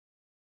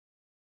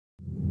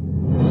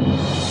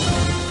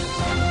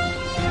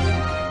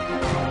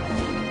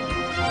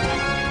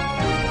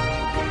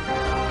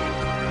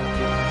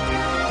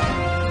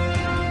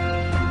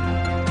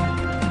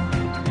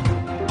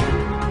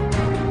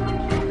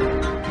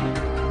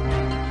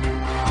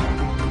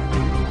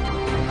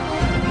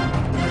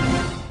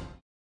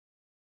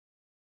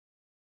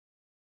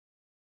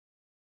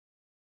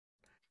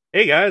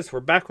Hey guys,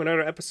 we're back with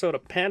another episode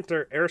of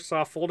Panther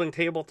Airsoft Folding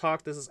Table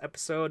Talk. This is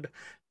episode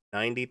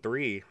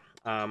 93.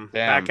 Back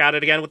Damn. at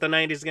it again with the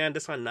 90s again.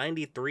 This one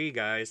 93,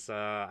 guys.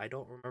 I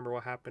don't remember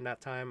what happened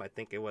that time. I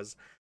think it was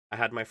I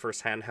had my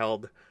first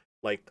handheld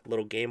like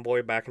little Game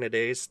Boy back in the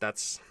days.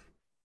 That's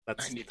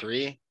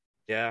 93?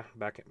 yeah,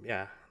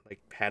 like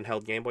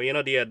handheld Game Boy. You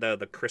know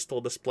the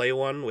crystal display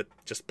one with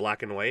just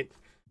black and white,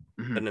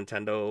 the Mhm.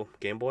 Nintendo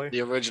Game Boy.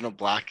 The original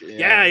black. Yeah,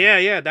 Yeah. yeah,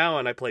 yeah, that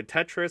one. I played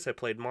Tetris, I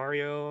played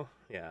Mario.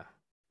 Yeah.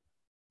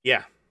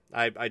 Yeah,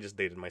 I just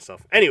dated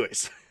myself.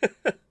 Anyways,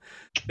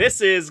 this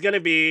is gonna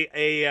be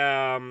a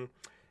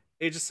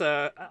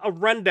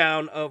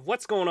rundown of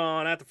what's going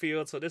on at the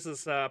field. So this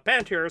is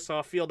Panther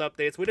Saw field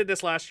updates. We did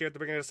this last year at the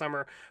beginning of the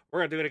summer. We're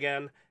gonna do it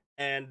again,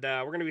 and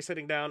we're gonna be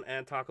sitting down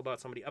and talk about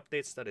some of the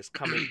updates that is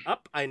coming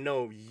up. I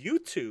know you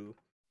two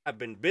have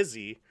been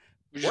busy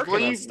Well,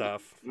 working on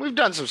stuff. we've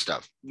done some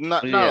stuff.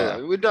 Not a Yeah.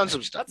 lot. We've done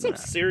some stuff. That's some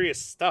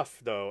serious stuff,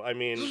 though. I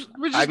mean,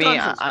 We've I just mean, done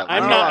some stuff.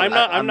 I'm No, not, no, I'm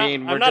not, I I'm not,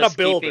 mean, I'm we're not a just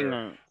keeping. builder.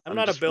 I'm I'm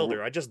not a just.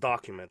 builder. I just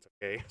document.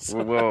 Okay,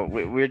 so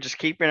We're just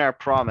keeping our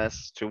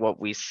promise to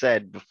what we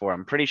said before.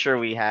 I'm pretty sure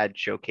we had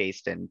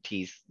showcased and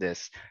teased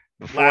this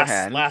last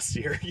beforehand. last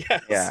year,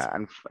 yes. Yeah,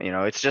 and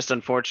it's just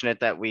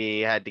unfortunate that we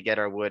had to get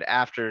our wood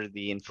after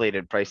the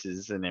inflated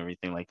prices and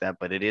everything like that.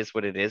 But it is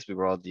what it is. We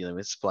were all dealing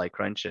with supply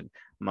crunch and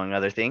among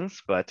other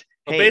things. But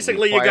But hey, we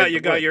basically, you got acquired you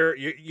the got wood. your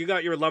you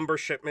got your lumber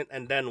shipment,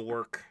 and then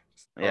work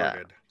Yeah,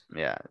 started.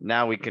 yeah.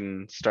 Now we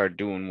can start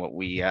doing what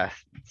we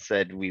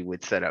said we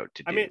would set out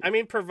to I mean, do. I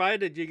mean,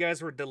 provided you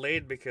guys were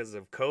delayed because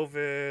of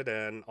COVID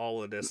and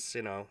all of this,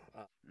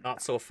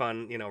 not so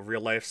fun,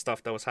 real life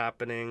stuff that was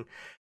happening.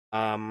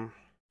 Um,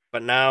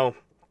 but now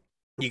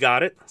you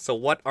got it. So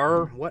what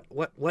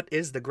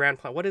is the grand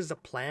plan? What is the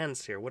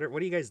plans here? What are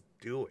you guys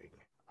doing?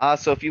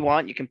 So if you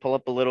want, you can pull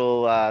up a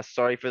little,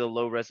 sorry for the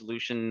low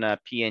resolution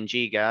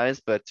PNG,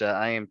 guys, but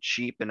I am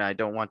cheap and I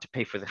don't want to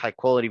pay for the high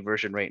quality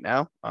version right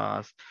now.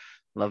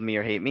 Love me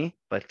or hate me,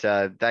 but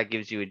that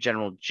gives you a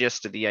general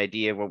gist of the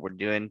idea of what we're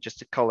doing, just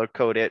to color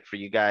code it for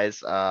you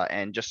guys,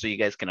 and just so you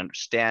guys can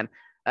understand.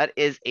 That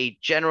is a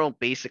general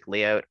basic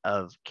layout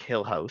of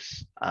Kill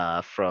House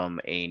from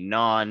a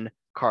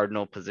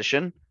non-cardinal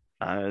position.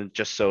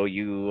 Just so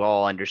you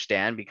all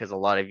understand, because a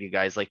lot of you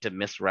guys like to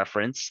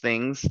misreference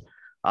things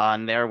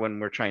on there when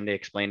we're trying to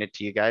explain it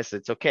to you guys.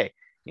 It's okay.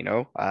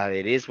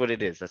 It is what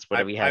it is. That's what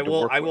I we I had to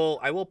will work I with. will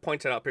I will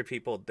point it out for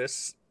people.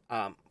 This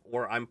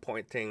where I'm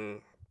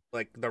pointing,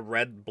 like the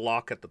red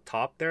block at the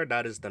top there,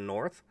 that is the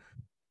north.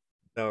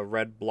 The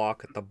red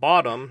block at the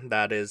bottom,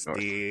 that is North.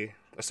 the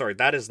sorry,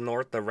 that is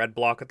north. The red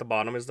block at the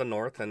bottom is the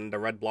north, and the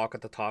red block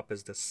at the top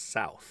is the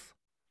south.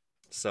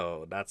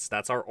 So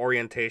that's our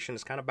orientation.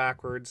 It's kind of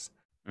backwards,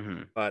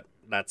 Hmm. but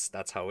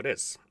that's how it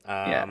is.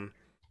 Yeah.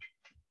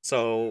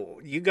 So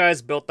you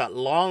guys built that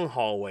long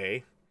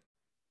hallway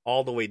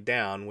all the way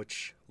down,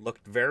 which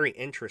looked very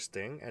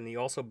interesting, and you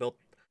also built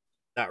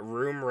that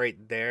room right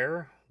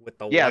there with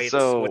the Yeah. whites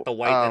with So, the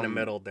white in the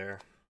middle there.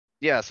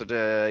 yeah. So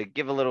to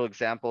give a little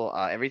example,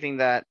 everything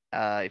that,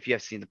 if you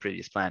have seen the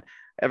previous plan,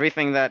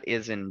 everything that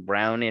is in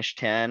brownish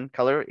tan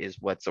color is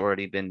what's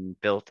already been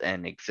built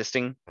and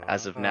existing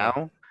as of Ah,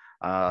 now.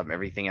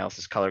 Everything else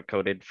is color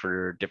coded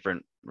for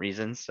different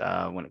reasons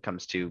when it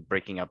comes to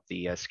breaking up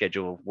the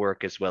schedule of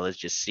work as well as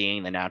just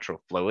seeing the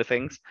natural flow of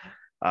things.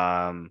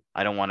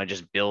 I don't want to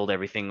just build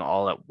everything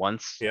all at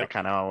once. I yep.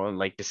 kind of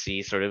like to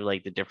see sort of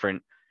like the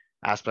different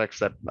aspects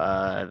that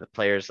the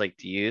players like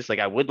to use. Like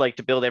I would like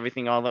to build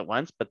everything all at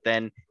once, but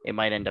then it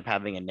might end up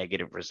having a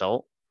negative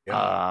result.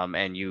 Yeah.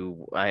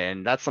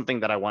 And that's something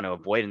that I want to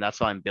avoid, and that's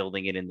why I'm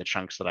building it in the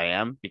chunks that I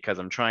am, because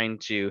I'm trying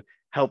to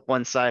help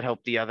one side,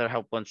 help the other,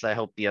 help one side,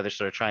 help the other,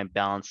 sort of try and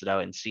balance it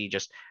out and see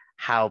just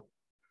how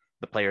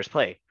the players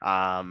play.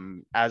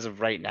 As of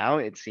right now,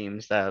 it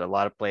seems that a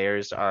lot of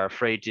players are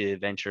afraid to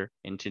venture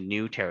into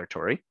new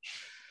territory.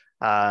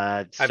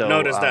 Uh, I've so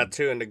noticed that um,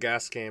 too in the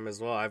gas game as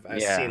well. I've seen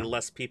yeah,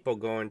 less people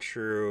going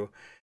through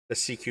the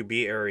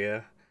CQB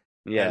area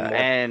and yeah, more.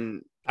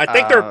 and I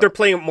think they're uh, they're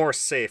playing it more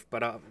safe.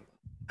 But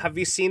have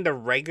you seen the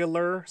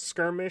regular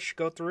skirmish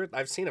go through it?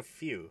 I've seen a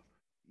few.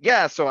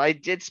 yeah. So I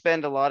did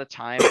spend a lot of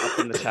time up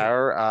in the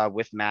tower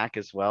with Mac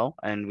as well,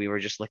 and we were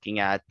just looking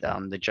at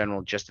the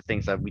general gist of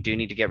things that we do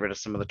need to get rid of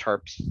some of the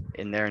tarps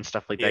in there and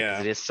stuff like that because Yeah.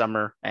 it is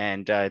summer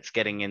and it's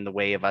getting in the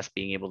way of us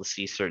being able to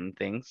see certain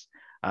things.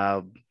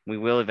 Uh, we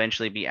will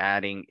eventually be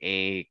adding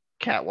a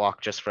catwalk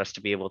just for us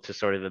to be able to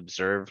sort of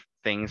observe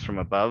things from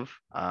above.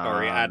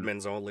 Sorry,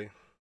 admins only.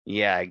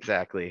 Yeah,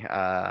 exactly.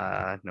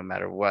 No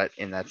matter what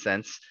in that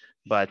sense.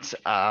 But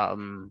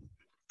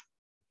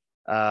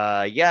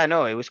yeah,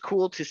 no, it was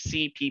cool to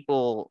see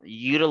people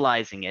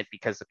utilizing it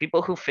because the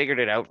people who figured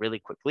it out really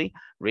quickly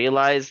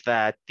realized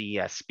that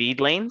the speed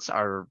lanes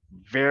are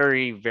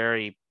very,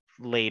 very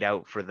laid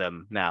out for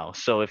them now.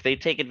 So if they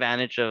take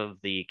advantage of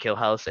the kill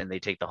house and they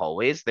take the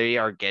hallways, they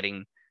are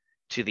getting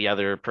to the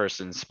other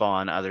person's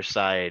spawn other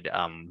side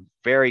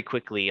very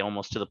quickly,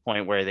 almost to the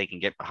point where they can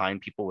get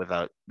behind people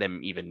without them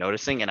even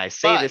noticing. And I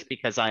say But this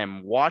because I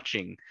am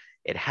watching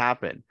it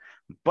happen.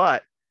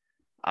 But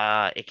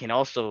it can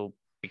also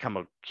become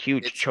a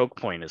huge choke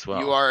point as well.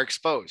 You are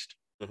exposed.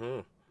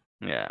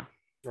 Yeah.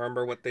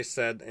 Remember what they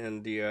said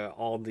in the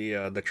all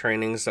the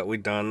trainings that we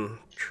done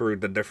through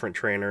the different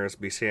trainers,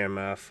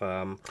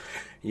 BCMF.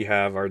 You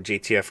have our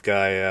GTF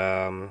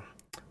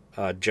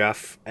guy,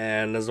 Jeff,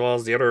 and as well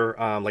as the other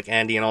like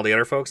Andy and all the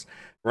other folks.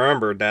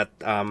 Remember that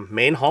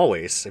main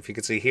hallways, if you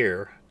can see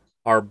here,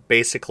 are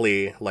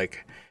basically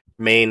like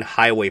main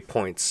highway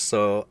points.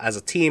 So as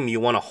a team, you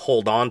want to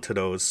hold on to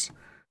those.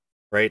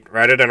 Right,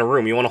 rather than a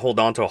room, you want to hold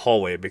on to a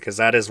hallway because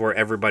that is where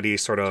everybody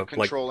sort of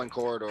controlling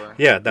corridor.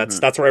 Yeah,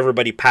 that's where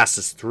everybody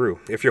passes through.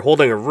 If you're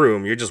holding a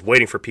room, you're just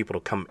waiting for people to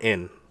come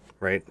in,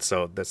 right?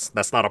 So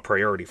that's not a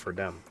priority for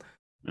them.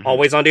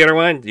 Hallways on the other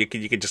one, you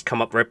could just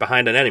come up right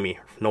behind an enemy,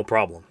 no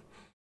problem,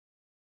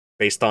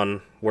 based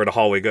on where the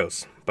hallway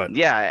goes. But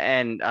yeah,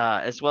 and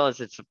as well as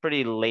it's a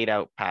pretty laid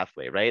out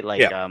pathway, right?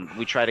 Like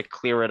we try to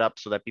clear it up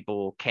so that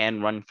people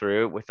can run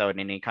through it without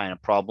any kind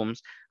of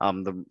problems.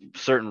 The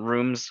certain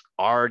rooms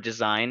are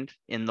designed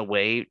in the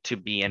way to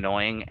be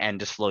annoying and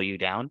to slow you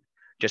down,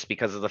 just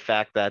because of the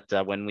fact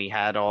that when we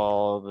had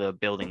all the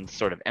buildings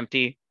sort of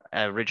empty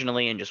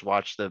originally and just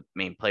watched the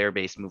main player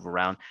base move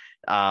around,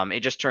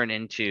 it just turned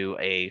into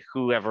a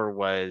whoever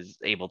was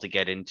able to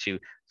get into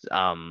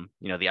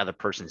the other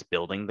person's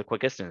building the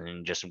quickest and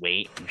then just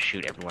wait and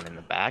shoot everyone in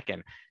the back.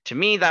 And to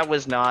me, that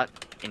was not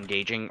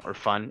engaging or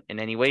fun in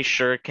any way.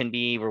 Sure, it can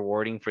be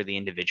rewarding for the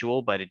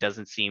individual, but it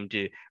doesn't seem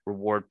to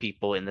reward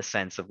people in the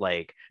sense of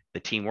like the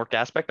teamwork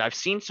aspect. I've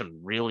seen some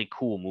really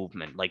cool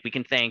movement. Like we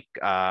can thank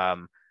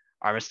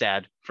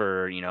Armistad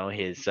for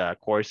his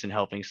course in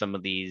helping some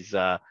of these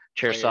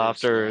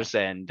chairsofters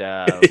and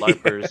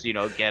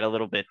LARPers get a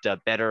little bit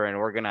better and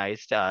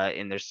organized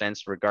in their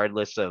sense,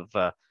 regardless of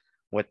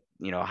what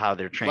how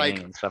they're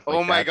training and stuff like that.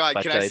 Oh my god,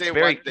 can I say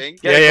one thing?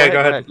 Yeah, go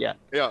ahead.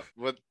 Yeah.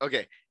 Well,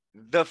 okay.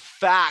 The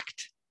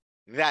fact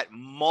that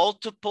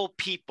multiple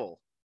people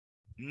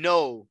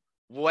know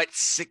what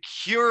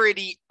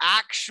security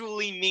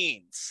actually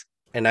means.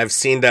 And I've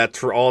seen that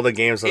through all the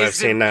games that I've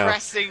seen now.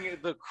 It's impressing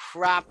the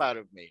crap out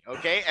of me,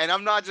 okay? And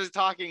I'm not just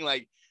talking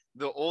like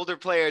the older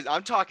players.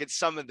 I'm talking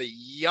some of the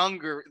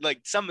younger,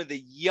 like some of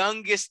the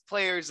youngest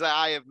players that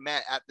I have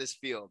met at this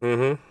field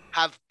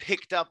have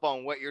picked up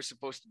on what you're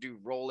supposed to do,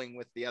 rolling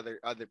with the other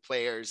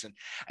players,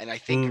 and I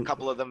think a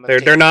couple of them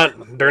they're not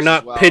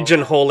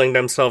pigeonholing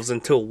themselves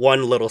into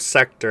one little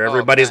sector.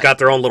 Everybody's got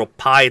their own little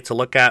pie to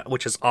look at,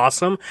 which is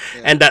awesome.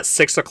 Yeah. And that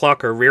 6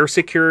 o'clock rear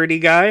security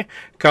guy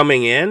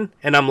coming in,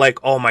 and I'm like,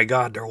 oh my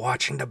god, they're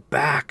watching the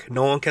back.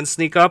 No one can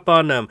sneak up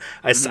on them.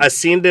 I've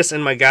seen this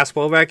in my Gas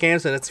Blowback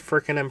games, and it's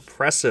freaking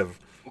impressive.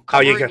 How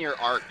you get your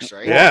arcs,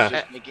 right?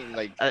 Yeah. Making,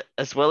 like...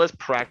 as well as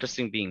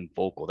practicing being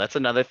vocal. That's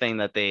another thing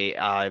that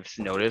I've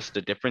noticed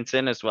a difference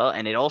in as well,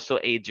 and it also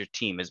aids your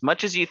team. As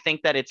much as you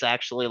think that it's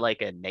actually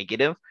like a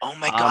negative. Oh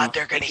my god,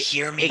 they're gonna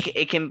hear me.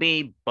 It can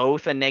be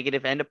both a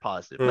negative and a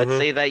positive. Let's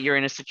say that you're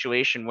in a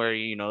situation where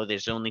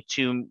there's only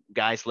 2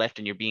 guys left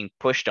and you're being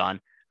pushed on,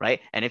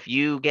 right? And if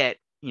you get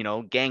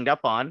ganged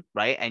up on,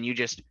 right, and you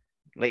just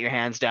let your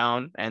hands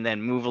down and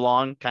then move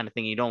along, kind of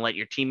thing. You don't let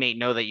your teammate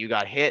know that you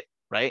got hit,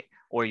 right?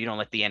 Or you don't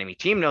let the enemy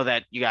team know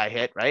that you got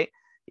hit, right?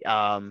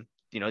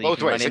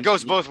 Both ways. It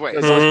goes both ways.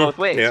 It goes both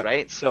ways,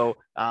 right? So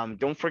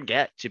don't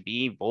forget to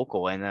be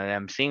vocal, and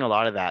I'm seeing a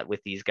lot of that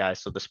with these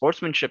guys. So the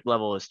sportsmanship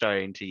level is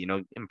starting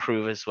to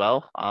improve as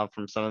well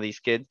from some of these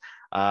kids.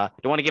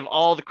 Don't want to give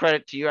all the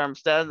credit to you,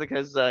 Armstead,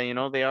 because they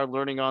are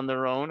learning on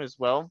their own as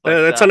well. But,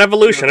 it's an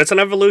evolution. It's an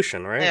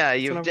evolution, right?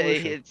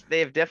 Yeah,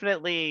 they've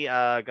definitely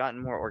gotten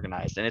more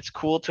organized, and it's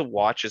cool to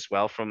watch as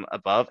well from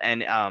above.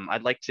 And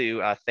I'd like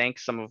to thank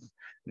some of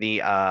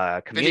the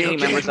community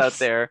members out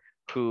there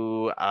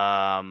who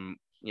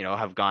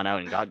have gone out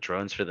and got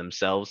drones for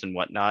themselves and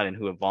whatnot, and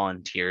who have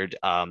volunteered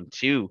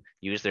to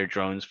use their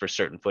drones for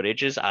certain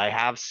footages. I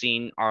have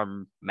seen our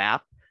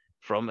map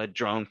from a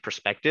drone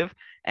perspective,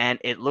 and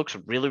it looks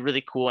really,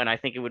 really cool. And I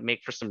think it would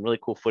make for some really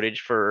cool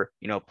footage for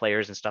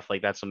players and stuff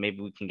like that. So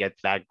maybe we can get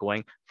that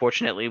going.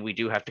 Fortunately, we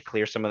do have to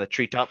clear some of the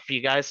treetop for you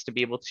guys to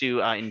be able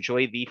to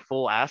enjoy the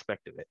full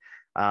aspect of it.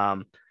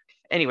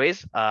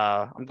 Anyways,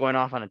 I'm going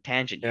off on a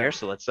tangent here,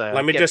 so let's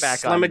let me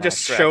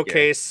just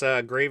showcase.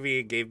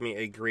 Gravy gave me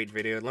a great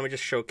video. Let me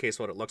just showcase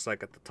what it looks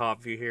like at the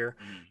top view here.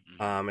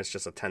 It's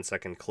just a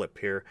 10-second clip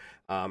here.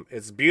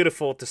 It's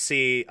beautiful to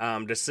see.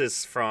 This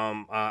is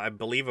from I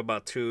believe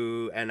about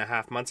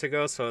 2.5 months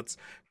ago, so it's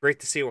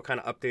great to see what kind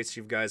of updates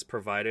you guys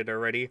provided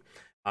already.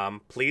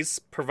 Please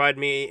provide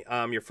me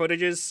your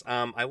footages.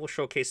 I will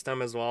showcase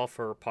them as well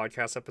for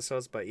podcast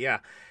episodes. But yeah,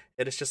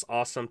 it is just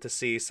awesome to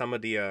see some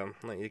of the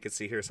you can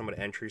see here some of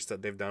the entries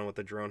that they've done with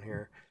the drone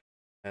here,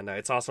 and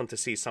it's awesome to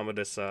see some of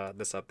this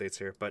updates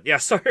here. But yeah,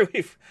 sorry,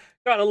 we've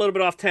gotten a little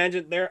bit off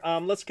tangent there.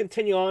 Let's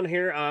continue on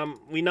here.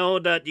 We know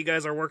that you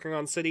guys are working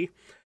on City.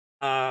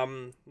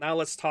 Now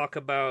let's talk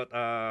about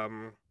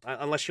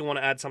unless you want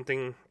to add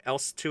something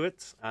else to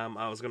it.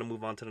 I was going to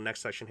move on to the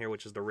next section here,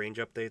 which is the range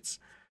updates.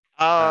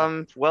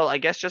 Well, I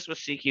guess just with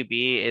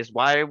CQB is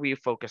why are we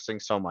focusing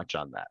so much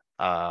on that?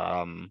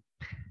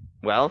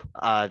 Well,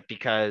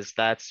 because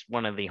that's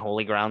one of the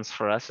holy grounds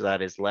for us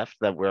that is left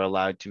that we're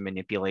allowed to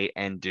manipulate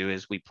and do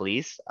as we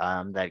please.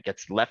 That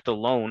gets left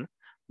alone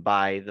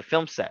by the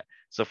film set.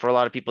 So for a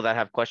lot of people that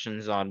have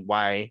questions on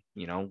why,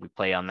 we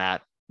play on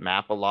that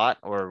map a lot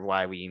or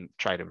why we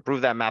try to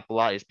improve that map a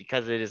lot is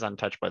because it is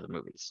untouched by the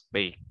movies.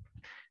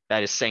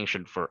 That is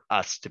sanctioned for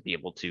us to be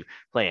able to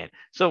play in.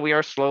 So we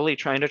are slowly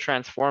trying to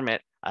transform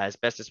it as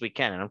best as we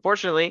can. And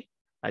unfortunately,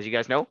 as you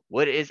guys know,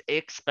 wood is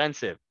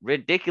expensive,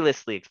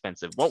 ridiculously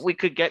expensive. What we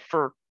could get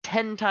for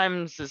 10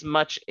 times as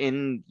much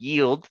in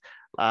yield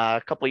a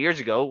couple of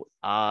years ago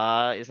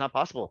is not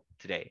possible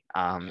today,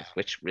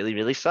 which really,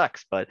 really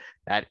sucks. But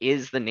that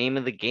is the name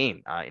of the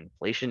game.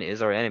 Inflation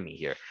is our enemy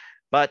here.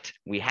 But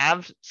we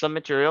have some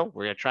material.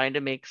 We're trying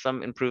to make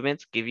some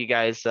improvements, give you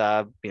guys,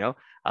 a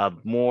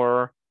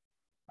more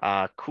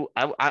cool.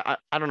 I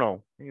don't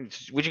know.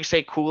 Would you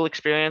say cool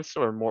experience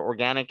or more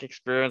organic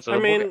experience? I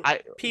mean,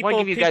 I want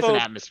to give you guys an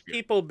atmosphere.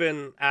 People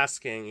been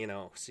asking,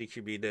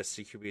 CQB this,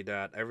 CQB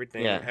that,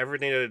 everything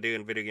that I do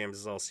in video games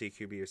is all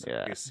CQB or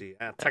CQC.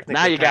 Yeah. Technically,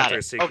 now you got it.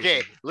 CQC.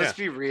 Okay, let's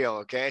be real.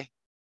 Okay,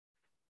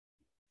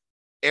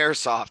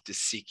 Airsoft is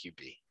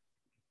CQB.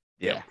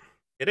 Yeah,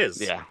 it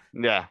is.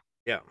 Yeah.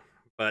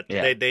 But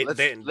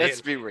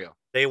let's be real.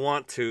 They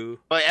want to,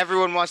 but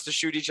everyone wants to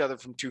shoot each other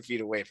from 2 feet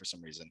away for some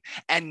reason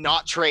and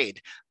not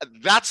trade.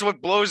 That's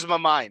what blows my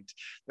mind.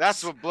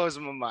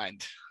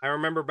 I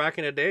remember back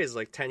in the days,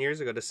 like 10 years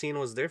ago, the scene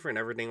was different.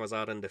 Everything was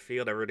out in the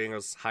field. Everything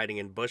was hiding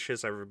in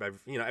bushes.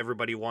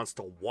 Everybody wants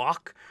to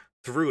walk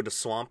through the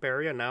swamp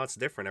area. Now it's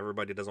different.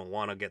 Everybody doesn't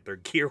want to get their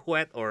gear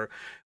wet or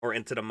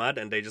into the mud,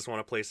 and they just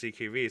want to play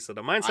CQV. So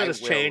the mindset has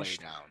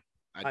changed.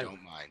 I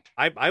don't mind.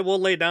 I will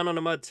lay down on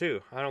the mud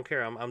too. I don't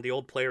care. I'm the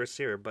old players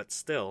here, but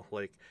still,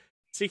 like,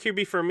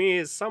 CQB for me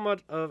is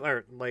somewhat of,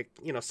 or like,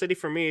 City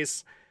for me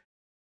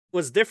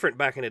was different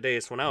back in the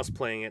days when I was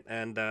playing it,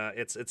 and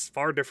it's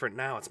far different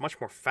now. It's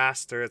much more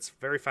faster. It's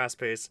very fast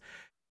paced.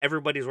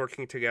 Everybody's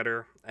working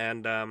together,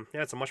 and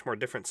it's a much more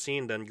different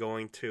scene than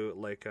going to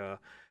like a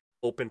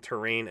open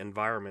terrain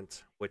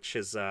environment, which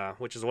is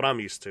what I'm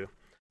used to.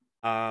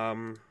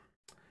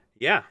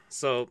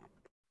 So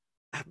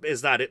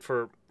is that it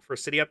for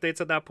city updates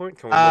at that point?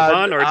 Can we move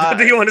on, or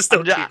do you want to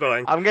still keep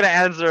going? I'm going to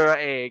answer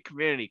a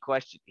community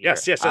question here.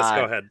 Yes,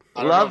 go ahead.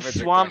 Love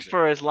Swamp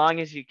for as long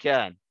as you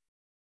can.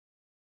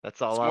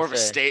 That's all I'll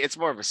say. It's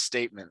more of a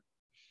statement.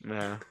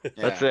 Yeah.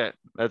 That's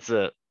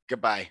it.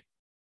 Goodbye.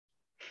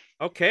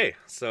 Okay,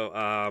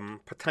 so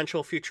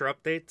potential future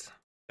update.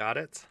 Got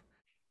it.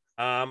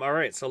 All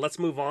right, so let's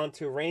move on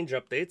to range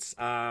updates.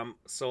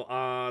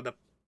 The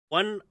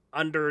one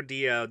under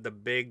the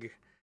big,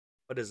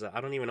 what is it?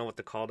 I don't even know what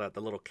to call that.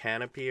 The little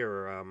canopy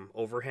or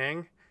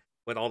overhang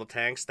with all the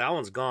tanks. That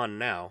one's gone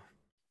now.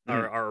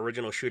 Our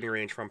original shooting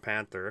range from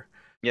Panther.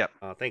 Yep.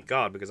 Thank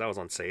God, because that was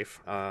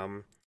unsafe.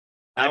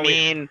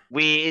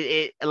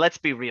 Let's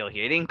be real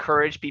here. It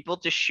encouraged people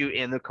to shoot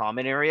in the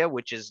common area,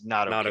 which is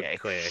not okay.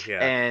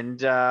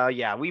 And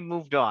we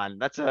moved on.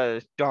 That's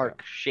a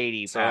dark,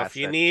 shady path. So if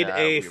you need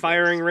a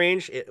firing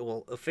range, it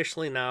will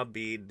officially now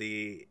be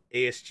the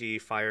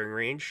ASG firing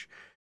range.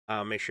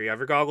 Make sure you have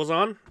your goggles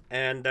on,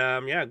 and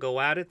go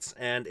at it.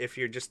 And if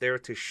you're just there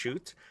to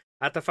shoot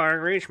at the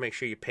firing range, make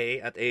sure you pay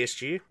at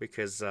ASG,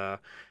 because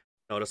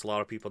notice a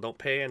lot of people don't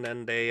pay, and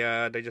then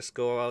they just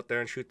go out there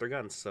and shoot their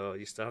guns. So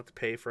you still have to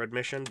pay for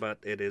admission, but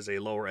it is a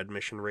lower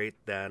admission rate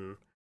than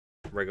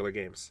regular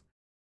games.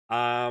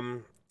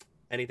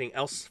 Anything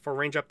else for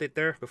range update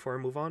there before I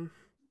move on?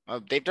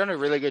 They've done a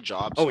really good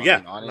job.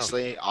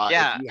 Honestly,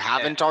 if you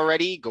haven't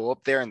already, go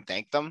up there and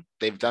thank them.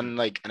 They've done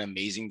like an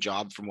amazing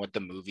job from what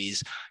the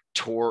movies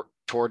tore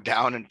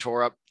down and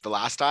tore up the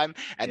last time,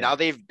 and now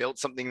they've built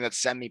something that's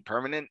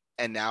semi-permanent,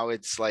 and now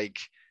it's like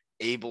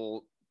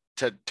able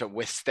to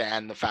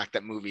withstand the fact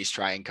that movies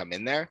try and come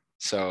in there.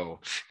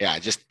 So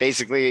just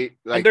basically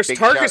like, and there's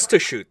targets to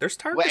shoot. There's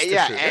targets to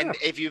shoot. And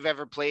if you've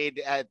ever played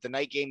at the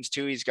night games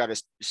too, he's got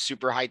a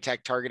super high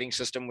tech targeting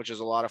system, which is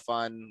a lot of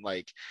fun.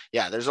 Like,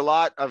 there's a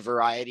lot of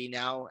variety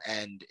now,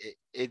 and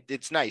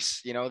it's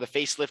nice. The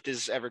facelift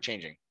is ever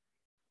changing.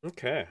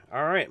 Okay,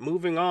 all right,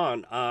 moving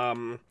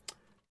on.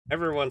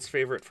 Everyone's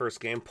favorite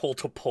first game, Pole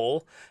to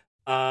Pole.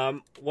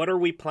 What are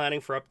we planning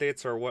for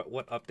updates, or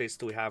what updates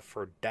do we have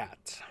for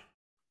that?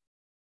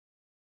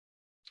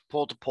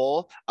 Pole to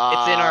pole.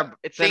 It's in our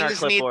things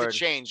clipboard. Need to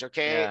change.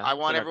 Okay, I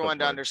want everyone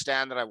to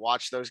understand that I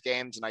watch those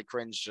games and I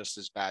cringe just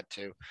as bad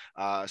too.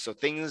 So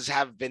things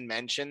have been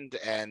mentioned,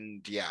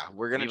 and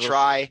we're gonna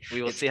try.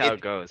 We will see how it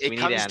goes. It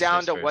comes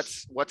down to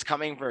what's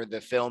coming for the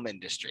film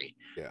industry.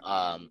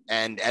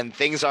 And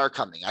things are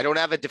coming. I don't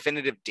have a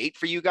definitive date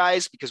for you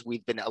guys because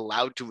we've been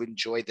allowed to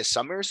enjoy the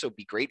summer. So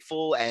be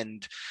grateful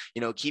and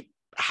keep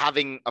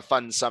having a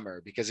fun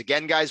summer, because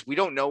again, guys, we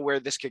don't know where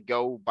this could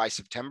go by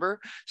September.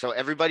 So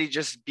everybody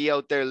just be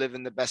out there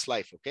living the best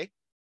life.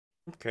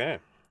 Okay.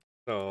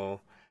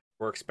 So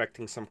we're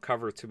expecting some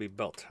cover to be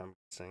built, I'm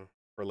guessing,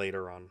 for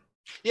later on.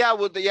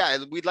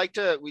 We'd like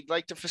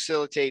to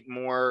facilitate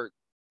more,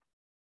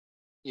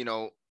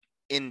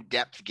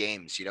 in-depth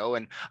games,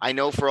 and I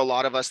know for a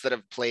lot of us that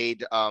have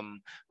played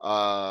or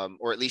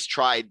at least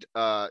tried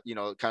kind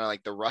of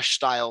like the rush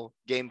style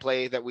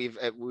gameplay that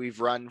we've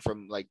run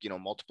from like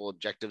multiple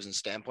objectives and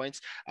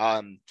standpoints,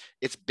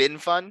 it's been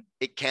fun.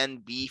 It can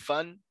be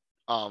fun.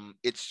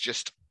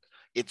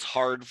 It's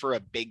hard for a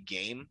big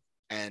game,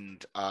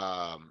 and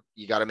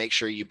you got to make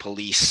sure you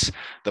police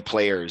the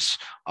players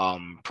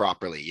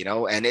properly,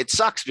 and it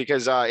sucks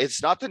because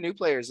it's not the new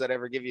players that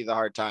ever give you the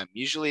hard time.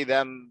 Usually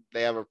they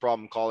have a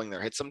problem calling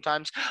their hits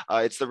sometimes.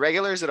 It's the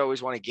regulars that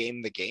always want to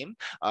game the game,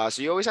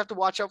 so you always have to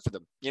watch out for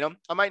them.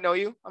 I might know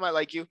you, I might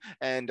like you,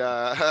 and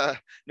know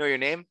your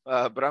name,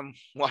 but I'm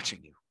watching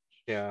you.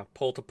 Yeah,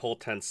 pole to pole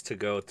tends to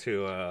go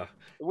to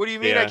what do you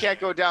mean I can't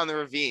go down the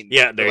ravine?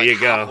 Yeah, there you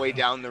go. Halfway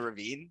down the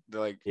ravine.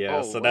 They're like,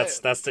 yeah, so what?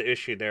 that's the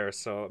issue there.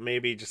 So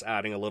maybe just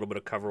adding a little bit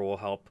of cover will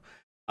help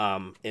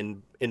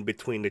in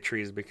between the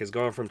trees, because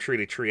going from tree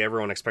to tree,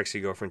 everyone expects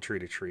you to go from tree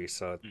to tree,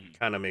 so it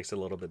kind of makes it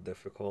a little bit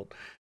difficult.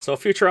 So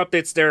future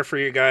updates there for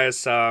you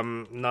guys.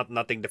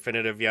 Nothing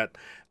definitive yet.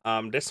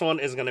 This one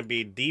is going to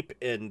be deep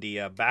in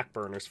the back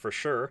burners for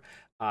sure.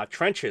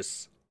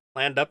 Trenches,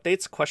 planned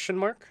updates, question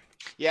mark?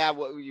 Yeah,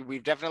 well,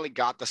 we've definitely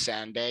got the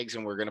sandbags,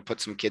 and we're going to put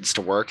some kids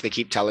to work. They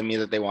keep telling me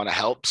that they want to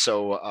help.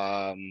 So,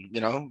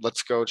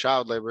 let's go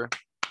child labor.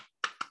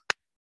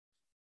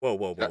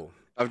 Whoa.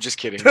 I'm just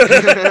kidding.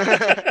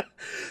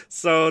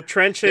 So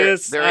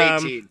trenches, they're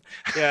 18.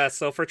 Yeah,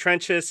 so for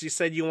trenches, you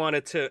said you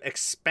wanted to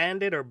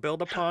expand it or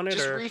build upon it?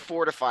 Just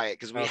refortify it,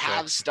 because we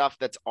have stuff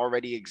that's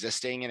already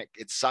existing, and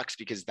it sucks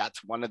because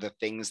that's one of the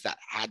things that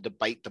had to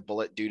bite the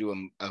bullet due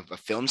to a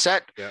film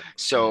set. Yeah.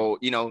 So,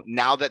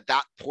 now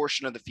that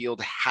portion of the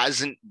field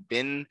hasn't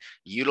been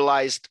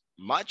utilized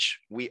much,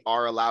 we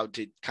are allowed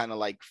to kind of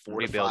like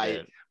fortify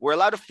it. We're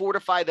allowed to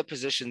fortify the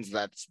positions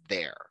that's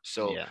there.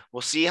 So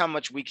we'll see how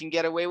much we can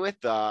get away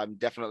with. I'm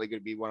definitely going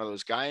to be one of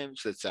those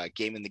guys that's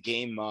game in the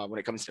game when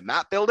it comes to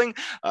map building.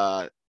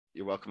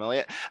 You're welcome,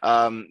 Elliot.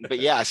 But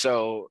yeah,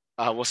 so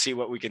we'll see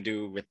what we can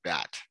do with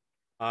that.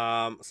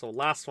 So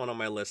last one on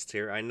my list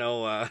here. I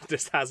know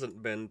this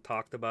hasn't been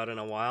talked about in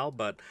a while,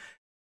 but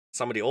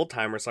some of the old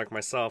timers like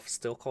myself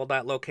still call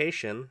that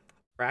location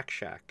Crack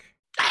Shack.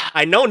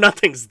 I know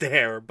nothing's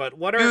there, but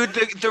what are...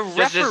 Dude, the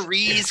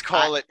referees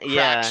call it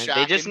Crack Shack.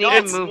 They just need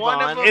to move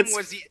on.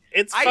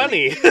 It's funny. I don't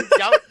even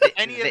doubt that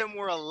any of them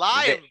were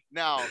alive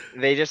now.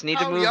 They just need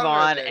to move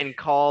on and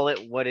call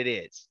it what it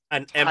is.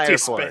 An empty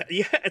space.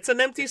 Yeah, it's an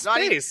empty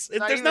space.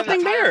 There's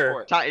nothing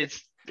there.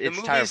 It's the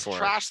movies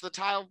trash the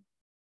tile.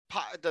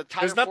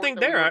 There's nothing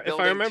there, if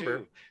I remember.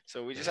 Too.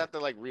 So we just have to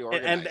like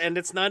reorganize. And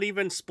it's not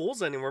even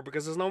spools anymore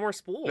because there's no more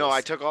spools. No, I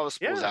took all the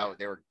spools out.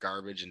 They were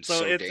garbage and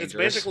so dangerous. It's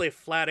basically a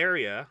flat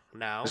area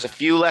now. There's a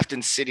few left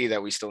in city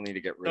that we still need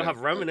to get rid of. They'll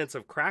have remnants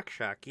of Crack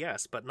Shack,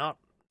 yes, but not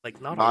a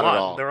lot. At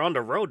all. They're on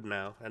the road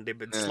now, and they've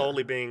been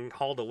slowly being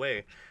hauled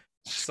away.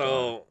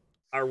 So,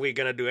 are we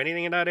gonna do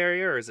anything in that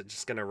area, or is it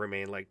just gonna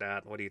remain like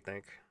that? What do you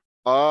think?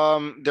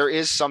 There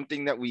is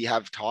something that we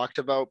have talked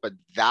about, but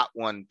that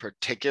one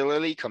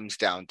particularly comes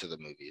down to the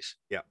movies.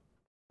 Yeah.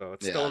 So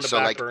it's still in the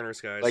back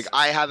burners, guys. Like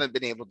I haven't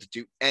been able to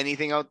do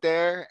anything out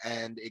there,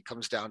 and it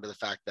comes down to the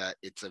fact that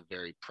it's a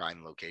very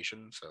prime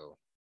location. So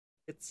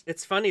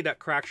it's funny that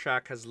Crack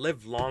Shack has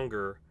lived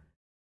longer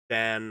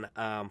than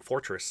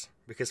Fortress,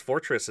 because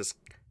Fortress is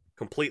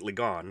completely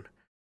gone,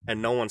 and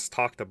no one's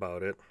talked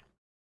about it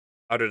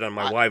other than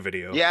my Y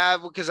video. Yeah,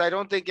 because I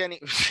don't think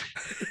anyone.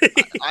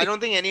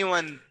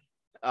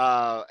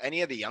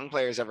 Any of the young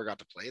players ever got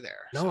to play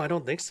there. No, I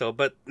don't think so.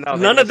 But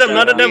none of them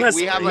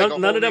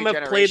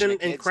have played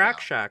in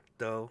Crack Shack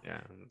though.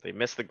 Yeah, they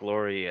missed the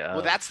glory.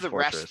 Well, that's the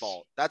ref's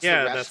fault. That's the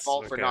ref's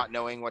fault for not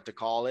knowing what to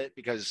call it,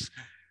 because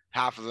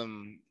half of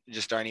them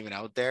just aren't even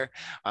out there.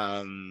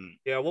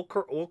 Yeah,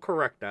 we'll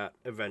correct that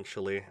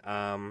eventually.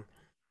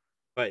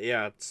 But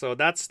yeah, so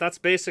that's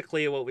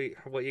basically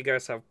what you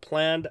guys have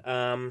planned.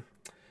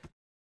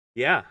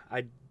 Yeah,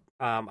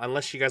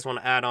 unless you guys want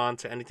to add on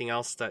to anything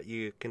else that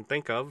you can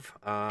think of.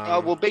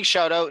 Well, big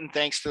shout out and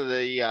thanks to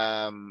the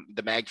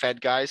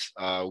MagFed guys.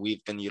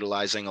 We've been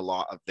utilizing a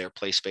lot of their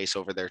play space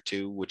over there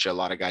too, which a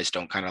lot of guys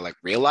don't kind of like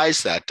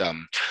realize that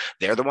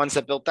they're the ones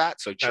that built that.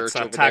 So Church that's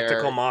over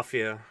Tactical there,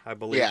 Mafia, I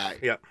believe.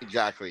 Yeah,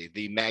 exactly.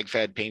 The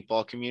MagFed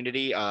paintball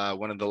community,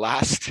 one of the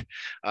last.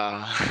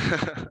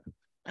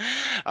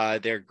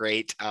 They're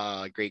great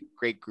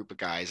group of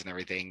guys and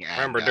everything.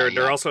 And, remember,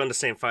 they're also in the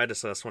same fight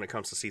as us when it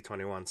comes to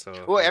C21.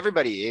 So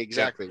everybody,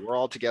 exactly. Yeah. We're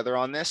all together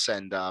on this,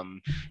 and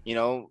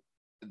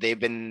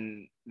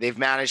they've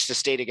managed to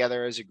stay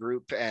together as a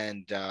group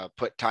and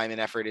put time and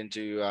effort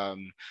into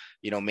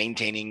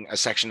maintaining a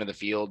section of the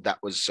field that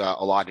was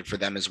allotted for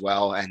them as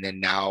well. And then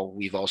now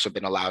we've also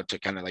been allowed to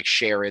kind of like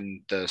share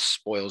in the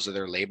spoils of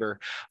their labor.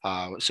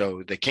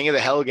 So the King of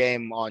the Hell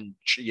game on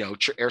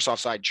Airsoft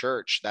Side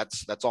Church,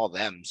 that's all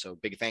them. So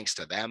big thanks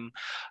to them.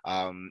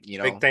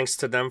 Big thanks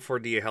to them for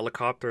the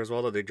helicopter as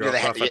well that they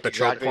dropped off at the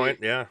choke point.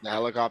 Yeah, the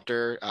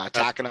helicopter.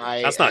 Tack and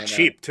I. That's not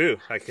cheap too.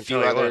 I can tell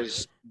you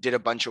others did a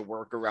bunch of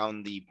work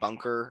around the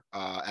bunker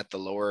bunker at the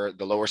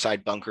lower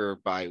side bunker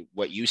by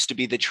what used to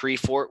be the tree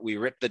fort. We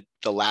ripped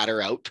the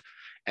ladder out,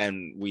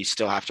 and we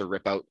still have to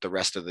rip out the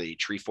rest of the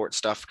tree fort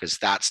stuff because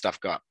that stuff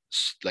got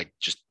like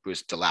just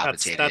was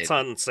dilapidated. That's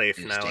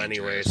unsafe now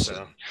anyway.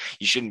 So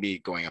you shouldn't be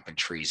going up in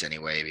trees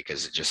anyway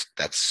because it just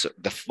that's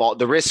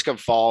the risk of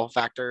fall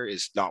factor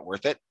is not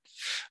worth it.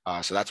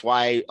 So that's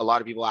why a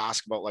lot of people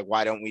ask about like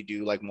why don't we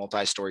do like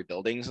multi-story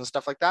buildings and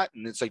stuff like that?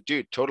 And it's like,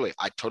 dude,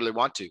 I totally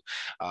want to.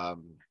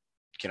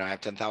 Can I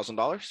have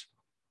 $10,000?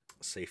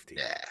 Safety.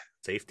 Yeah,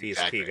 safety is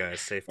key,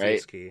 guys. Safety right?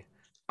 is key.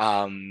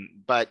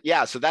 But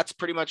yeah, so that's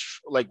pretty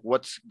much like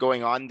what's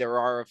going on. There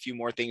are a few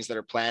more things that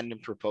are planned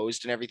and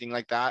proposed and everything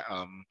like that.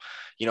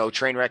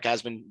 Trainwreck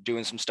has been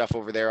doing some stuff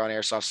over there on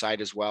Airsoft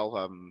side as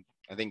well.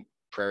 I think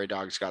Prairie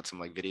Dog's got some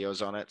like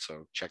videos on it,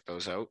 so check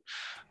those out.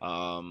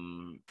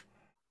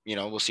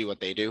 We'll see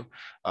what they do.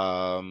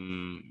 We'll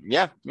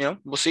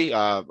see.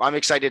 I'm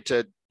excited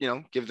to,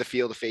 give the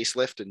field a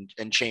facelift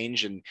and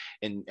change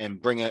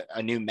and bring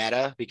a new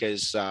meta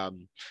because, a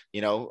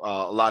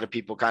lot of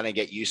people kind of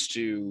get used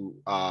to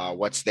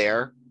what's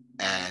there.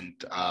 And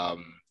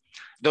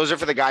those are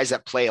for the guys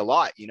that play a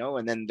lot,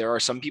 and then there are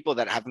some people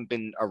that haven't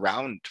been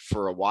around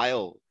for a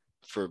while,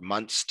 for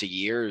months to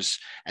years.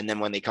 And then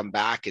when they come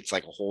back, it's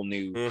like a whole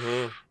new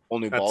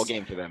ball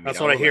game for them.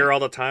 That's what I hear all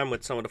the time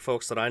with some of the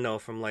folks that I know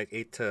from like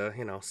 8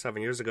 to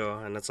 7 years ago,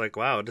 and it's like,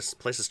 wow, this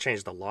place has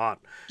changed a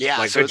lot. Yeah,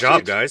 like good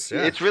job, guys.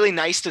 Yeah. It's really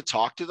nice to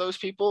talk to those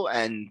people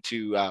and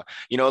to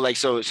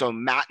so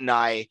Matt and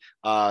I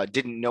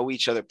didn't know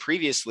each other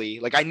previously.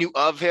 Like I knew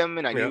of him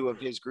and I knew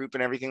of his group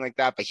and everything like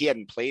that, but he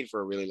hadn't played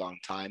for a really long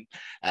time.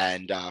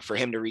 And for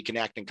him to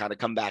reconnect and kind of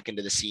come back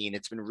into the scene,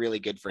 it's been really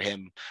good for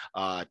him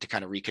to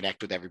kind of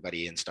reconnect with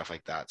everybody and stuff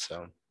like that.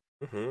 So.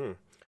 Mm-hmm.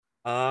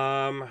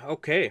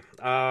 Okay.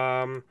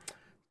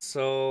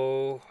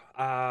 So,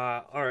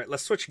 all right,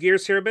 let's switch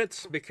gears here a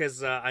bit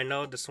because I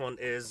know this one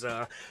is,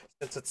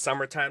 since it's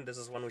summertime, this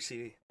is when we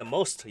see the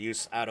most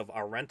use out of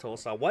our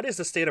rentals. What is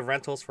the state of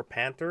rentals for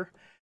Panther?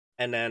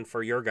 And then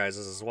for your guys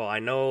as well. I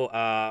know,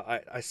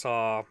 I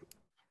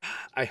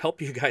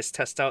help you guys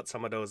test out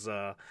some of those,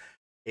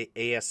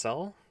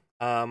 ASL,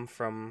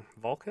 from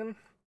Vulcan,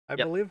 I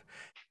believe.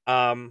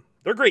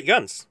 They're great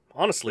guns,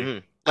 honestly.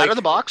 Mm-hmm. Out of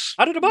the box,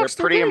 they're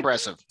pretty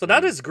impressive. So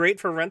that is great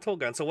for rental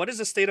guns. So what is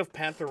the state of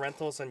Panther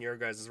rentals and your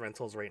guys'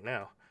 rentals right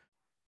now?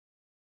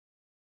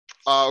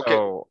 Okay.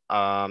 So,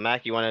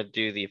 Mac, you want to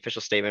do the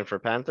official statement for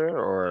Panther,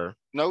 or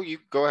no? You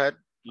go ahead.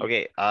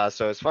 Okay.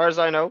 So as far as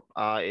I know,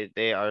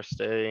 they are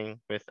staying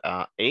with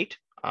 8.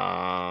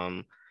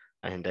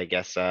 And I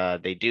guess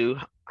they do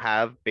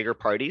have bigger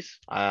parties.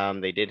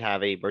 They did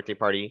have a birthday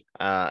party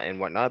and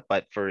whatnot,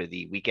 but for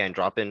the weekend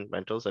drop-in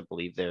rentals, I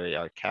believe they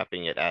are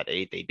capping it at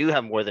 8. They do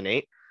have more than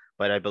 8,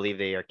 but I believe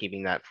they are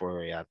keeping that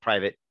for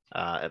private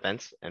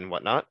events and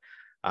whatnot.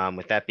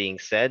 With that being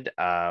said,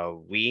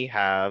 we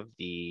have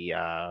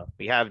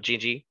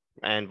GG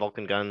and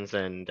Vulcan guns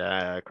and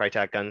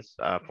Crytek guns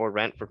for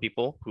rent for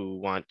people who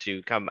want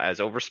to come as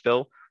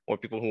overspill or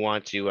people who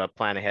want to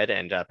plan ahead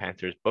and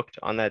Panther's booked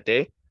on that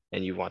day.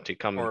 And you want to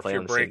come and play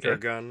on the same day. Or if you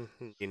break your gun,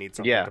 you need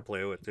something to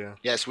play with,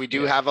 Yes, we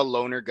do have a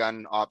loaner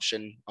gun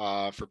option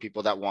for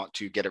people that want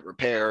to get it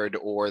repaired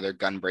or their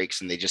gun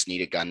breaks and they just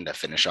need a gun to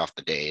finish off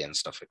the day and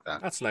stuff like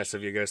that. That's nice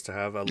of you guys to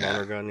have a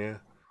loaner gun,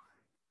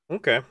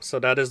 Okay, so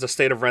that is the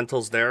state of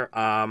rentals there.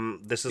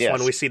 This is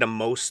when we see the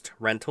most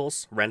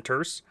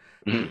renters.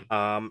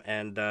 Mm-hmm.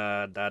 And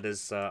that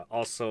is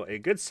also a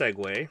good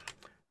segue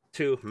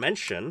to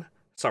mention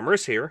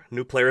summer's here,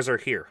 new players are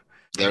here.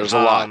 There's a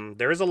lot.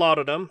 There is a lot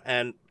of them,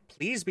 and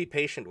please be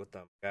patient with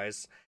them,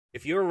 guys.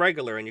 If you're a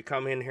regular and you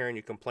come in here and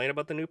you complain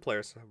about the new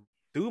players,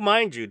 do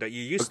mind you that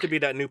you used to be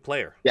that new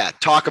player. Yeah,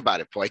 talk about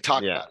it, boy.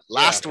 Talk about it.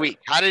 Last week,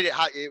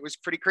 it was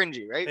pretty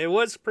cringy, right? It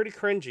was pretty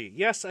cringy.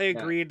 Yes, I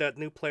agree that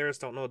new players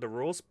don't know the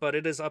rules, but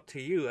it is up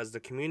to you as the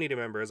community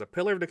member, as a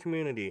pillar of the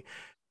community.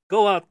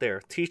 Go out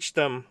there, teach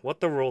them what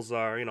the rules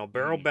are.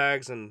 Barrel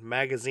bags and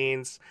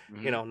magazines,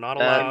 not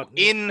allowed.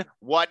 In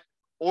what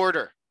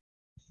order?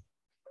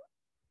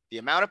 The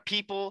amount of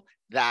people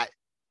that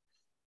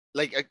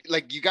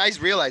like you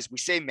guys realize we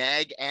say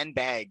mag and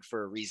bag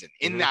for a reason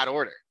in that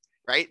order,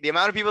 right? The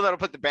amount of people that'll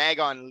put the bag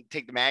on,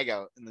 take the mag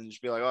out, and then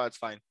just be like, "Oh, it's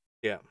fine."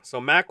 Yeah.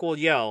 So Mac will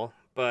yell,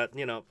 but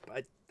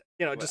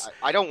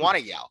I don't want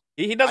to yell.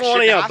 He doesn't want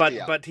to yell,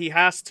 but he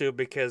has to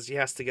because he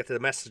has to get the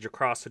message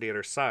across to the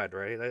other side,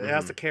 right? It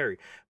has to carry.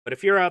 But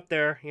if you're out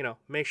there,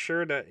 make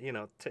sure that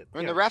the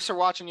refs are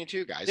watching you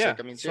too, guys. Yeah.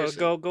 Seriously.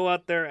 So go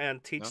out there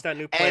and teach that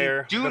new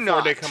player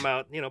before they come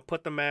out.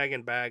 Put the mag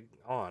and bag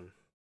on.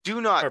 Do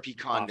not be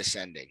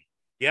condescending.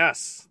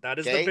 Yes, that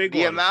is the big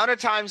one. The amount of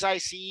times I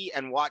see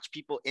and watch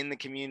people in the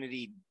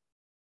community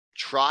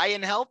try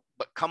and help,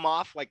 but come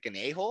off like an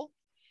a-hole.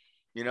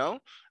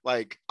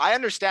 I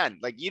understand.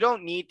 You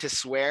don't need to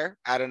swear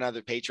at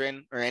another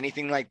patron or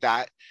anything like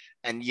that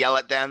and yell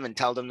at them and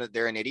tell them that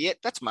they're an idiot.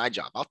 That's my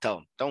job. I'll tell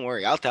them. Don't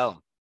worry. I'll tell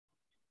them.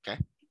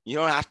 Okay. You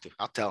don't have to.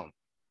 I'll tell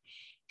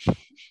them.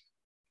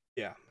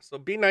 Yeah. So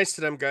be nice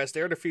to them, guys.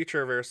 They're the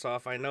future of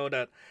Airsoft. I know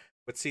that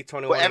with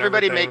C21, Well,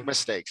 everybody everything, make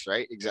mistakes,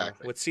 right?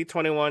 Exactly. with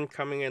C21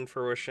 coming in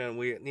fruition,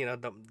 we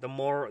the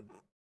more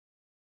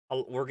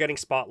we're getting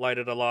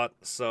spotlighted a lot,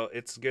 so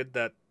it's good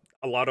that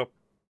a lot of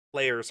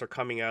players are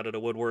coming out of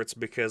the woodworks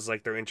because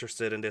like they're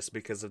interested in this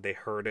because if they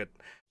heard it,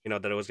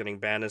 that it was getting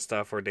banned and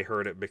stuff, or they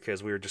heard it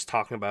because we were just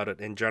talking about it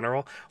in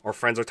general, or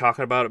friends are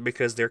talking about it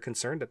because they're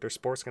concerned that their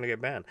sport's going to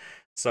get banned.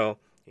 So,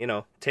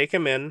 take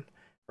them in,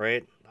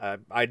 right?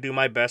 I do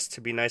my best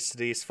to be nice to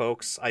these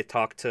folks. I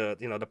talk to,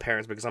 the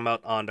parents because I'm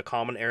out on the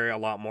common area a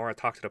lot more. I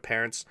talk to the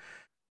parents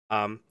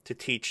to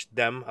teach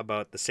them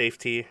about the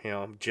safety.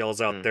 Jill's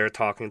out there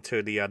talking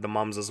to the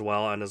moms as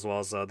well, and as well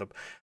as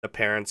the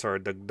parents or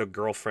the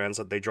girlfriends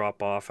that they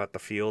drop off at the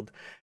field.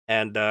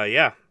 And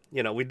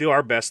we do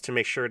our best to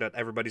make sure that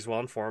everybody's well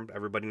informed,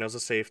 everybody knows the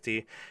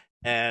safety,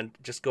 and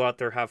just go out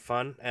there, have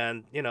fun.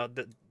 And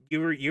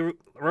you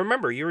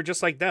remember you were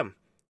just like them,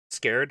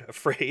 scared,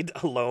 afraid,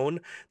 alone,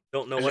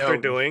 don't know what they're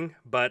doing,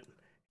 but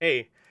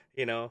hey,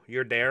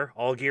 you're there,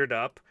 all geared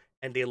up,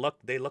 and they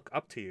look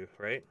up to you,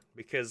 right?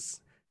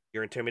 Because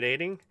you're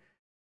intimidating.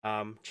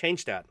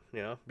 Change that,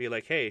 be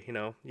like, hey,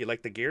 you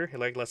like the gear? You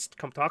like, let's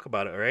come talk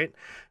about it, right?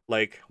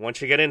 Like, once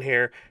you get in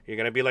here, you're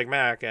going to be like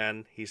Mac,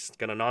 and he's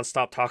going to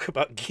nonstop talk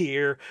about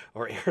gear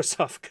or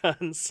airsoft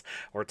guns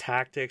or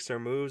tactics or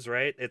moves,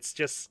 right? It's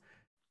just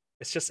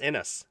in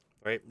us,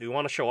 right? We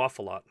want to show off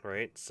a lot,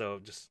 right? So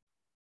just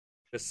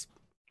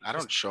I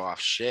don't show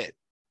off shit.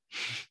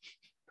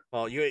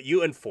 Well,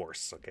 you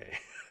enforce, okay?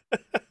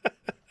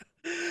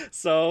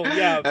 So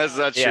yeah, that's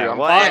not true.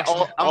 Yeah,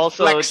 I'm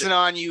flexing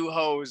on you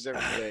hoes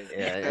every day.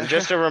 Yeah, and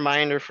just a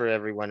reminder for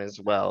everyone as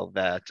well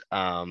that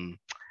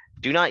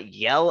do not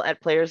yell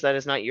at players. That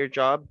is not your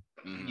job.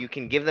 You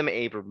can give them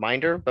a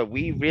reminder, but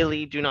we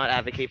really do not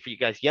advocate for you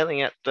guys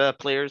yelling at the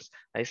players.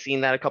 I've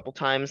seen that a couple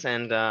times,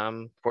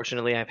 and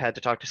fortunately, I've had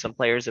to talk to some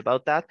players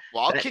about that.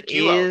 Well, I'll that kick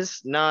you out.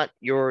 is not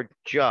your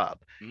job.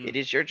 It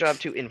is your job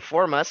to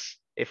inform us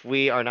if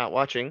we are not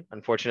watching.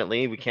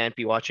 Unfortunately, we can't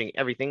be watching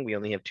everything. We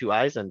only have two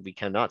eyes, and we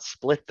cannot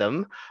split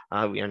them.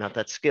 We are not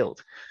that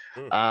skilled.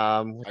 With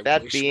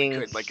that being,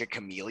 could, like a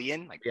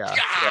chameleon, like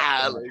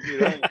yeah.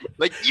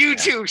 like you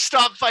two,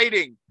 stop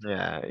fighting.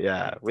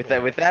 Yeah. With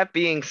that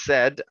being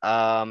said,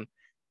 guys,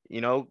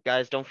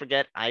 don't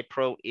forget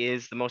iPro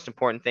is the most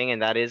important thing,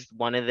 and that is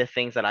one of the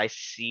things that I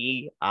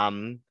see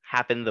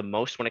happen the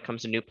most when it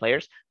comes to new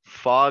players.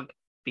 Fog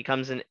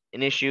becomes an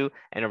issue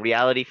and a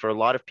reality for a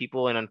lot of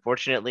people, and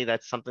unfortunately,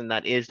 that's something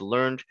that is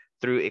learned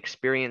through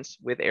experience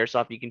with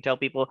airsoft. You can tell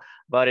people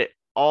about it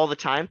all the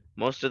time.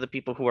 Most of the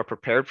people who are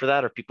prepared for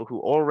that are people who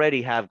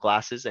already have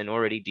glasses and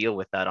already deal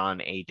with that on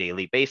a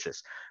daily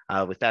basis.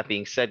 With that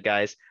being said,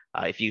 guys,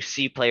 if you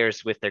see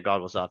players with their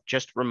goggles off,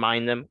 just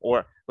remind them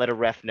or let a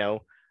ref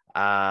know,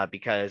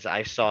 because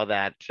I saw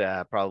that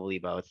probably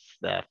about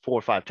 4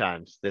 or 5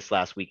 times this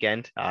last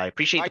weekend. I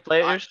appreciate the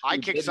players. I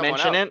kicked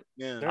someone out. It.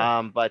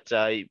 Yeah. But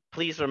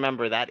please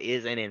remember that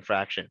is an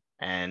infraction.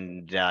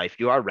 And if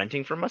you are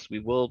renting from us, we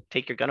will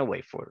take your gun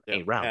away for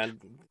a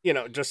round.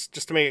 And just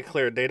to make it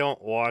clear, they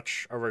don't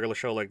watch a regular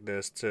show like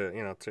this to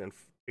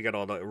get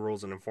all the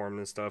rules and informed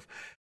and stuff.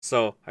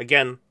 So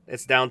again,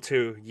 it's down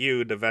to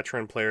you, the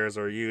veteran players,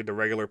 or you, the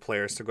regular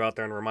players, to go out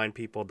there and remind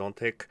people, don't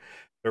take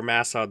their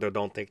masks out there,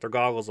 don't take their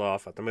goggles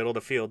off at the middle of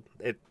the field.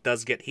 It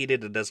does get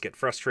heated, it does get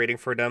frustrating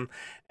for them,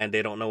 and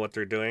they don't know what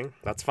they're doing.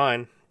 That's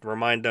fine.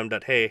 Remind them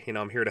that, hey,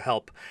 I'm here to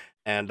help.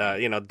 And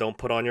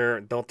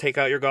don't take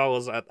out your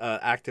goggles at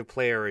active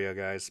play area,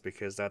 guys,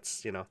 because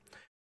that's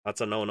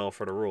a no-no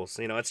for the rules.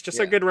 It's just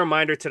a good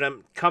reminder to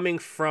them, coming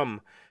from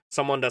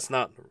someone that's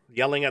not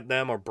yelling at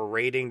them or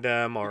berating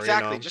them, or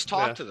exactly. Just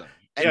talk to them.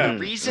 And the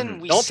reason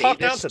we don't say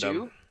this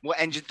too, well,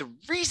 and the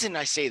reason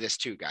I say this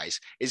too, guys,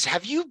 is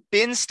have you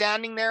been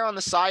standing there on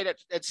the side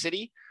at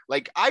City?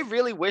 Like, I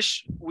really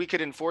wish we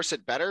could enforce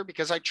it better,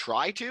 because I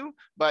try to,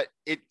 but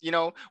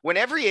when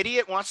every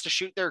idiot wants to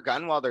shoot their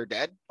gun while they're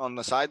dead on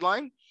the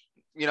sideline,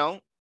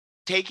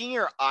 taking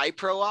your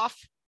iPro off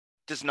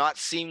does not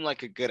seem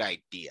like a good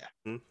idea.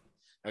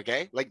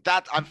 Okay. Like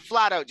that. I'm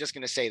flat out just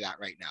going to say that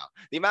right now.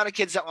 The amount of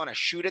kids that want to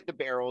shoot at the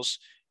barrels,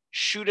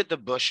 shoot at the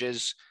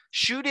bushes,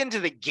 shoot into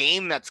the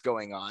game that's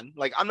going on.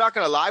 Like, I'm not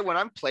going to lie, when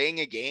I'm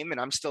playing a game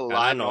and I'm still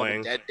alive and all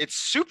the dead, it's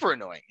super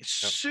annoying. It's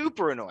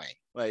super annoying.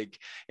 Like,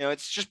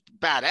 it's just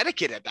bad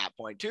etiquette at that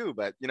point too,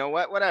 but you know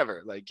what,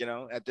 whatever. Like,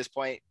 at this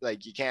point,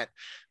 like you can't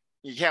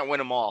win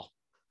them all.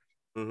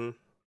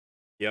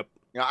 Yep.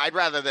 I'd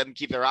rather them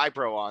keep their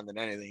iPro on than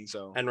anything.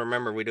 So, and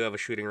remember, we do have a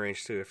shooting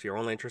range too. If you're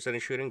only interested in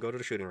shooting, go to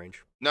the shooting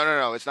range.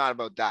 No. It's not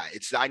about that.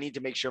 I need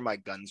to make sure my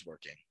gun's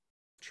working.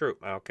 True.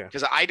 Okay.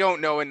 Because I don't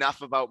know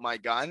enough about my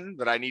gun,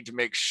 but I need to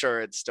make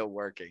sure it's still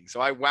working.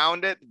 So I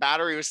wound it. The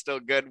battery was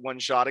still good 1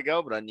 shot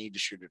ago, but I need to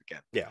shoot it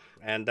again. Yeah,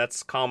 and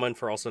that's common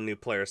for also new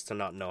players to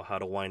not know how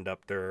to wind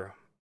up their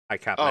high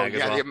cap mag. Oh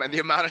yeah, as well. The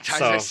amount of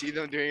times I see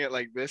them doing it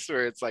like this,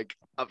 where it's like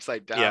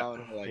upside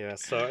down.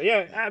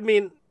 I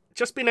mean,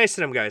 just be nice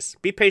to them, guys.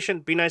 Be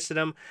patient. Be nice to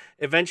them.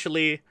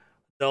 Eventually,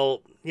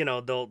 they'll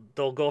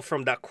go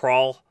from that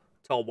crawl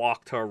to a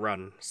walk to a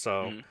run.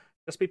 So.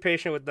 Just be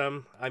patient with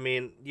them. I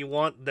mean, you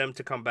want them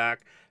to come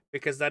back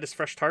because that is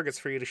fresh targets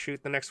for you to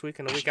shoot the next week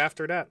and the week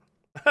after that.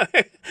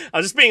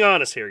 I'm just being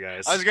honest here,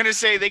 guys. I was gonna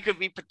say they could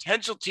be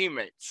potential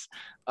teammates.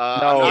 No,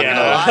 I'm not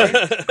gonna lie.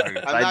 Targets. I'm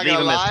I'd not leave gonna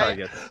them as lie.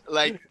 targets.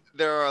 Like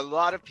there are a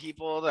lot of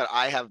people that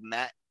I have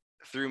met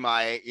through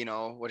my,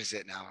 what is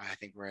it now? I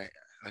think we're at,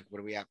 like, what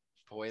are we at?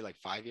 Boy, like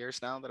 5 years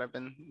now that I've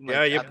been.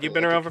 Yeah, you've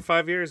been around for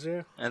 5 years,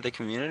 yeah. At the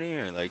community,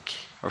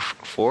 or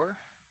 4,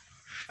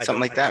 I something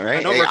like that, right?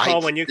 I don't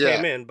recall when you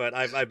came in, but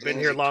I've been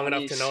here long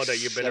enough to know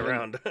that you've been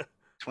around.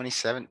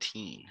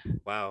 2017.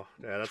 Wow,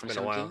 yeah, that's been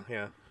a while.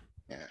 Yeah,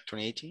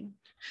 2018,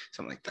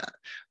 something like that.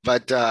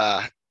 But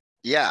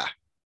yeah,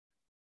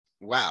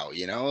 wow,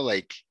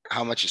 like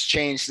how much has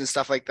changed and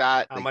stuff like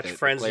that. How like much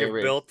friends you've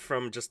built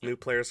from just new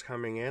players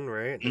coming in,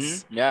 right?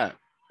 Yeah.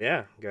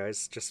 Yeah,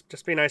 guys,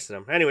 just be nice to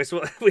them. Anyways,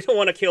 we don't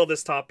want to kill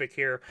this topic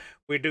here.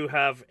 We do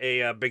have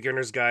a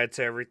beginner's guide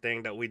to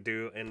everything that we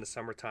do in the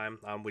summertime.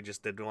 We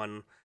just did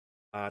one,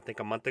 I think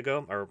a month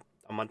ago or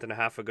a month and a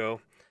half ago,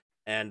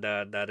 and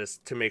that is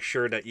to make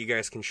sure that you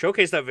guys can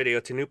showcase that video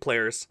to new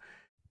players.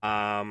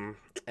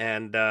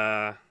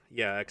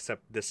 Yeah,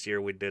 except this year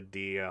we did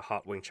the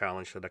Hot Wing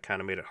Challenge, so that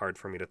kind of made it hard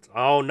for me to.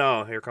 Oh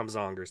no, here comes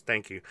Zongers.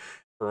 Thank you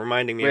for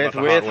reminding me about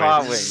the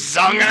Hot Wing.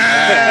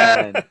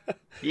 Zonger!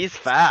 He's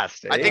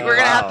fast. I think we're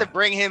gonna have to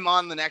bring him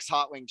on the next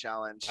Hot Wing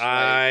Challenge.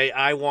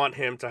 I want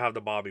him to have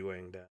the Bobby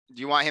Wing. Dad.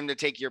 Do you want him to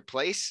take your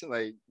place?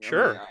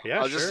 Sure.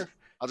 Sure.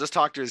 I'll just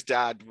talk to his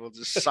dad. We'll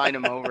just sign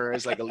him over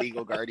as like a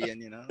legal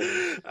guardian,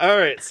 All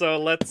right, so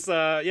let's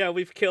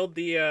we've killed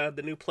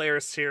the new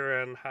players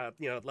here, and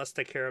let's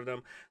take care of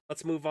them.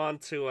 Let's move on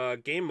to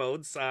game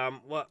modes.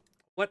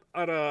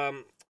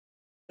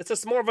 It's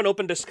just more of an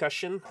open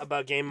discussion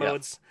about game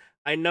modes.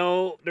 I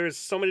know there's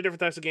so many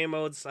different types of game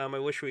modes. I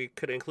wish we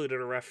could have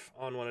included a ref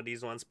on one of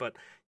these ones, but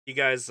you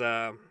guys,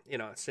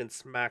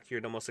 since Mac,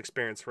 you're the most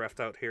experienced ref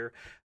out here.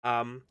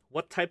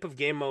 What type of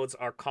game modes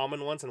are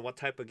common ones, and what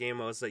type of game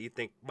modes that you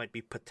think might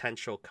be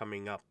potential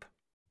coming up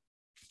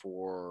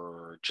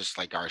for just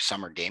like our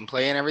summer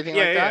gameplay and everything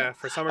like that? Yeah,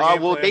 for summer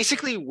gameplay. Well,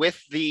 basically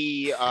with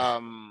the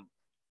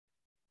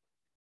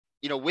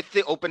with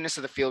the openness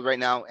of the field right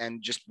now,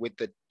 and just with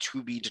the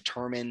to be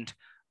determined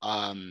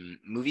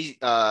movie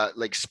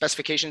like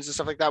specifications and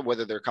stuff like that,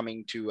 whether they're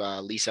coming to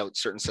lease out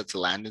certain sets of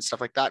land and stuff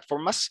like that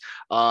from us,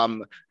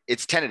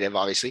 it's tentative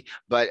obviously,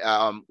 but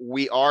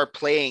we are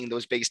playing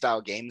those big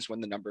style games when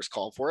the numbers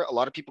call for it. A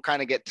lot of people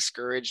kind of get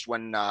discouraged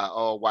when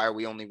why are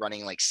we only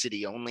running like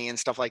city only and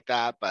stuff like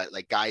that, but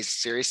like, guys,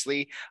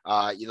 seriously,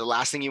 the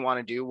last thing you want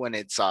to do when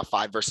it's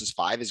 5 versus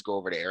 5 is go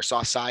over to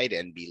airsoft side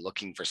and be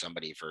looking for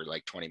somebody for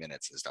like 20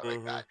 minutes and stuff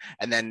like that,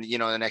 and then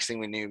the next thing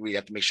we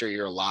have to make sure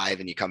you're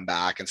alive and you come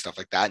back and stuff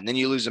like that, and then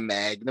you lose a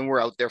mag, and then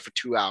we're out there for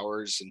 2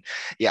 hours, and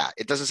yeah,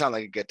 it doesn't sound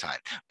like a good time.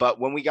 But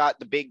when we got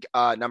the big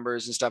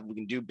numbers and stuff, we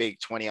can do big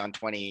 20 on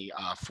 20,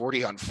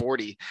 40 on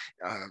 40,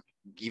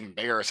 even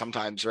bigger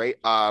sometimes, right?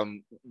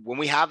 When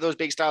we have those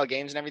big style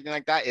games and everything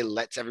like that, it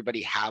lets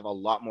everybody have a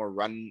lot more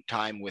run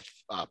time with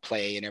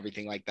play and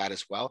everything like that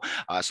as well.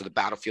 So the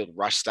Battlefield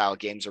Rush style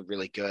games are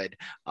really good.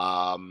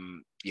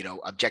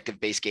 Objective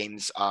based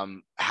games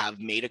have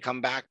made a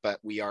comeback, but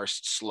we are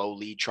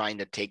slowly trying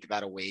to take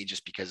that away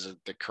just because of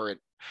the current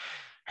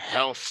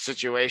health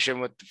situation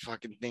with the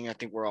fucking thing. I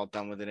think we're all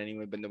done with it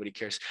anyway, but nobody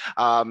cares.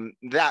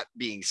 That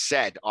being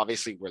said,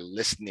 obviously we're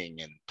listening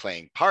and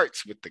playing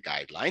parts with the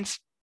guidelines.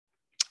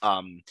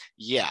 So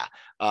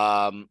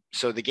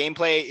the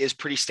gameplay is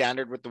pretty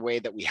standard with the way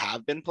that we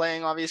have been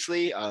playing,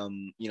 obviously.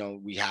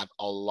 We have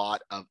a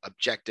lot of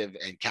objective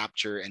and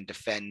capture and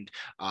defend.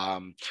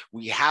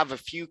 We have a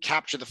few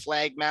capture the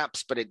flag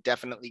maps, but it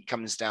definitely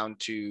comes down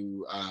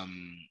to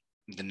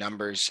the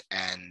numbers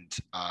and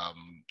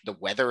the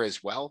weather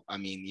as well. I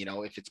mean,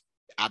 if it's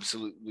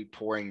absolutely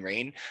pouring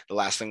rain, the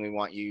last thing we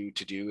want you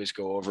to do is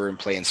go over and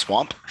play in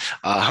swamp.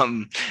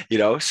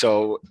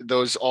 So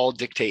those all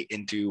dictate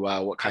into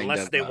what kind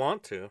unless of they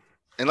want to.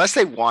 Unless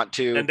they want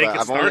to, then they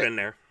can start in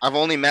there. I've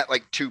only met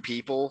like 2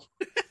 people.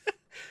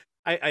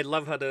 I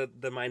love how the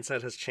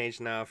mindset has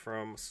changed now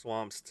from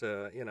swamps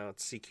to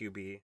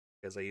CQB,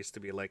 because I used to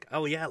be like,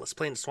 oh yeah, let's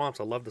play in the swamps.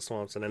 I love the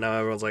swamps, and then now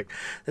everyone's like,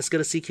 let's go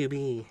to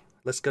CQB.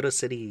 Let's go to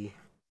city.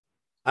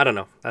 I don't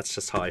know. That's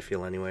just how I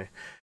feel anyway.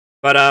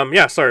 But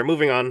sorry,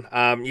 moving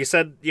on. You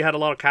said you had a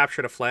lot of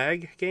capture the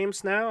flag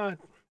games now?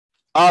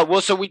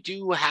 So we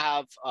do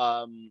have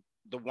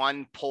the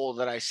one pole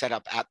that I set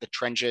up at the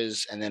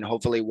trenches, and then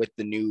hopefully with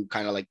the new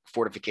kind of like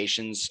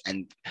fortifications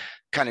and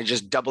kind of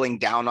just doubling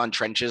down on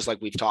trenches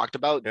like we've talked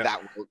about,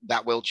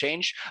 that will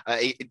change.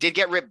 It did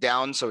get ripped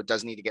down, so it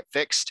does need to get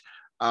fixed.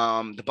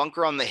 The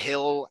bunker on the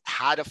hill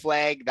had a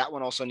flag. That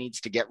one also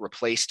needs to get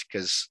replaced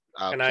because.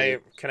 Can I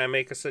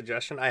make a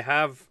suggestion? I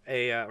have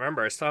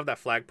remember I still have that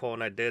flagpole,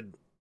 and I did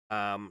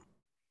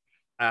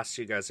ask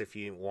you guys if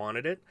you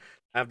wanted it.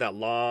 I have that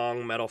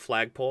long metal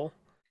flagpole.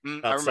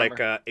 That's like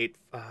 8.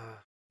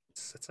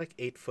 It's like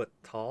 8 foot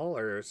tall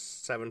or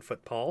 7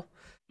 foot tall,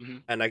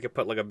 and I could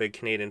put like a big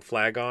Canadian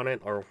flag on it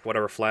or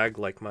whatever flag,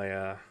 like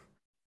my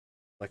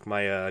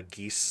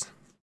geese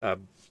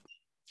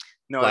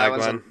No, flag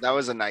one. that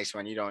was a nice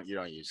one. You don't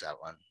use that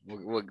one.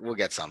 We'll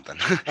get something.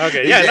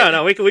 Okay, yeah,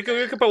 no, we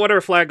could put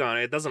whatever flag on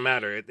it. It doesn't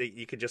matter.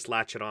 You could just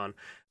latch it on.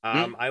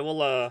 I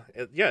will.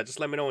 Yeah, just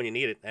let me know when you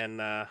need it, and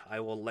I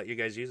will let you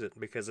guys use it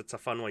because it's a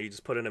fun one. You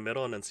just put it in the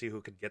middle and then see who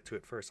could get to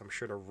it first. I'm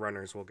sure the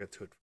runners will get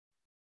to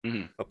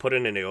it, but put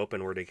it in the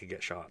open where they could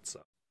get shot.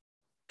 So.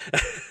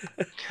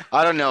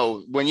 I don't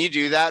know. When you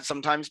do that,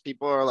 sometimes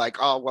people are like,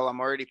 "Oh, well, I'm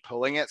already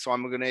pulling it, so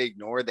I'm going to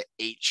ignore the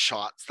 8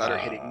 shots that are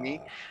hitting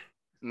me."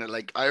 And they're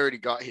like, "I already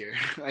got here.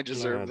 I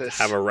deserve this."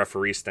 Have a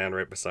referee stand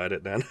right beside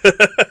it, then.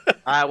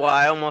 Well,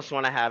 I almost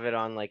want to have it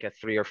on like a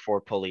 3 or 4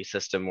 pulley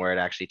system where it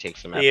actually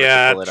takes some effort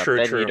Yeah, to pull it true, up.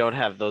 Then true. you don't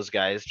have those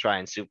guys try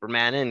and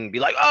Superman it and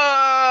be like,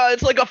 "Ah,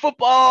 it's like a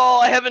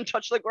football. I haven't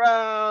touched the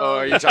ground." Oh,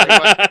 are you talking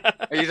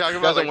about Doesn't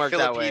like work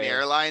that Philippine way.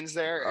 Airlines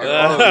there?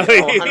 Oh,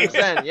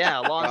 100%. Yeah,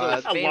 Alonso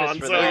is famous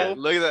for that.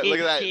 Look at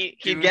that. He'd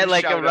dude get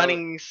like a shout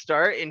running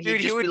start, and Dude, he'd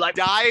he just would be like,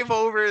 dive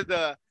over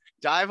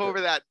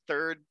that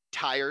third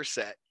tire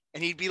set,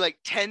 and he'd be like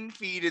 10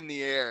 feet in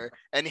the air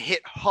and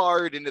hit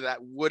hard into that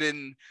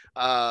wooden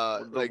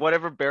like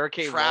whatever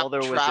barricade wall there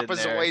was in there.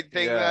 trapezoid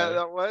thing Yeah.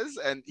 that was,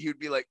 and he would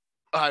be like,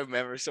 I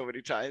remember so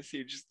many times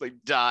he'd just like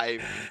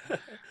dive.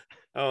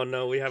 Oh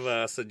no, we have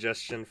a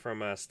suggestion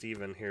from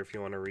Steven here if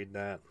you want to read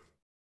that.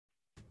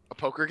 A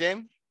poker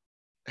game?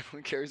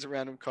 Everyone carries a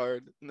random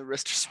card, and the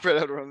rest are spread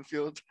out around the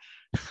field.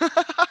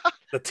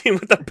 The team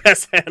with the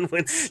best hand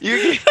wins.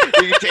 you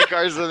can take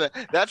cards with it.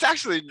 That's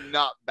actually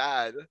not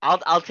bad.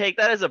 I'll take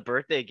that as a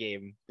birthday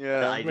game. The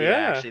Yeah. idea,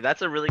 Yeah. actually,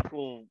 that's a really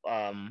cool.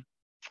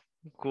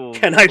 Cool.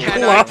 Can I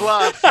Can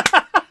bluff?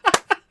 I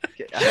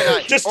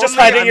bluff? just Only-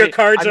 hiding I your mean-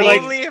 cards I are mean-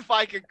 like, Only if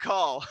I could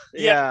call.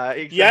 Yeah,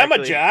 exactly. yeah, I'm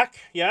a jack.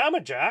 Yeah, I'm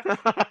a jack.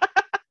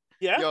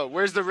 Yeah. Yo,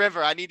 where's the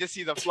river? I need to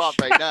see the flop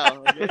right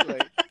now.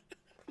 Like,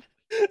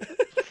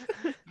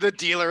 the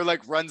dealer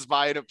like runs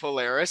by in a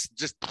Polaris,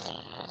 just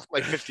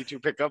like 52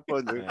 pickup.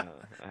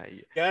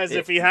 Guys,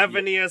 if you have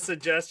any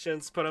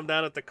suggestions, put them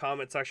down at the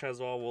comment section as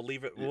well. We'll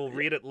leave it. We'll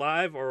read it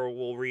live, or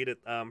we'll read it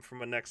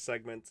from a next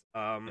segment.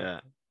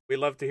 We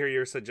love to hear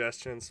your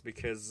suggestions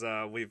because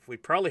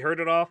we've probably heard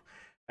it all,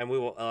 and we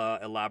will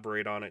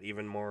elaborate on it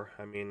even more.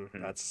 I mean,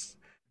 that's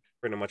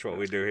pretty much what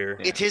we do here.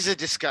 It is a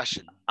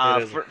discussion.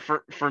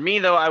 For me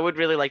though, I would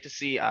really like to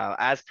see,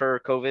 as per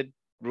COVID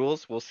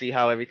rules, we'll see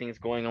how everything's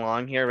going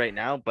along here right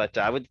now. But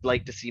I would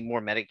like to see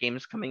more medic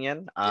games coming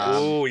in.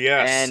 Oh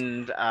yes.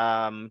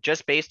 And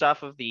just based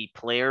off of the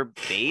player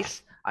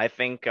base, I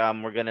think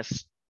we're gonna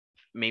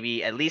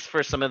maybe, at least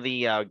for some of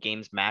the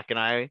games Mac and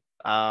I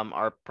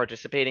are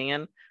participating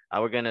in,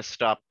 we're gonna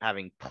stop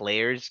having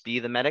players be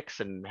the medics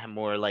and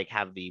more like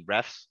have the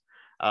refs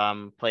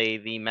play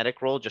the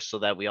medic role, just so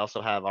that we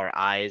also have our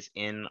eyes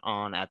in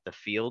on at the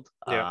field.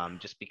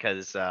 Just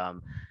because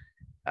some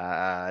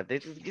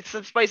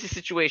spicy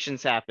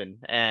situations happen,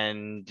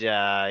 and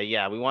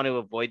we want to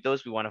avoid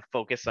those. We want to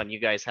focus on you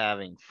guys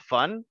having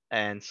fun,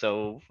 and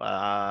so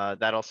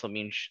that also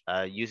means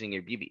using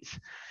your BBs.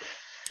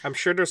 I'm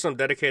sure there's some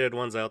dedicated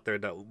ones out there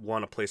that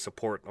want to play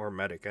support or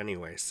medic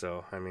anyway.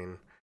 So I mean,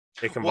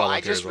 they can Well, I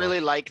volunteer just as well.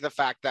 really like the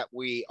fact that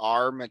we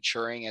are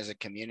maturing as a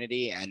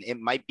community, and it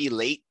might be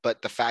late,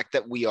 but the fact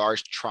that we are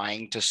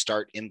trying to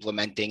start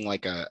implementing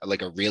like a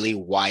really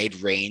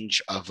wide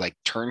range of like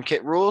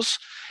tourniquet rules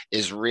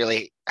is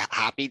really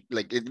happy.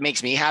 Like, it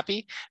makes me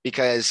happy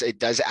because it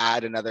does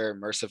add another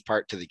immersive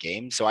part to the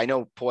game. So I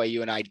know, Poi,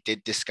 you and I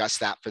did discuss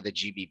that for the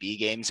GBB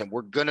games, and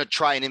we're gonna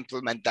try and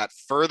implement that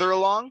further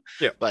along.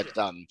 Yeah. But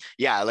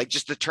like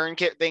just the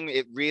tourniquet thing,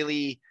 it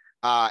really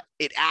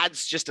it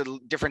adds just a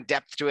different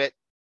depth to it,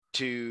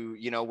 to,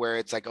 you know, where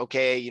it's like,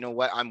 okay, you know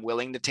what, I'm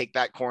willing to take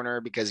that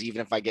corner because even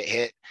if I get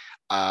hit,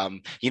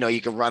 you know, you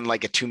can run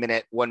like a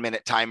 1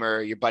 minute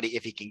timer. Your buddy,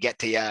 if he can get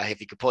to you, if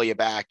he can pull you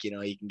back, you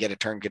know, you can get a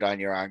tourniquet on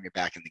your arm, you're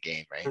back in the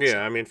game, right? Yeah, So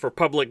I mean, for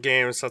public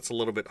games, that's a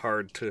little bit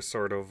hard to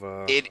sort of.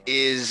 it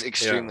is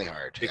extremely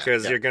hard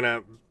because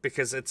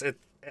it's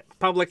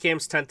public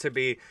games tend to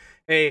be,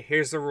 hey,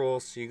 here's the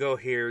rules. You go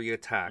here, you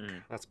attack.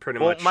 That's pretty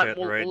much it,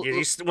 right?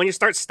 When you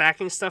start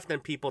stacking stuff, then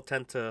people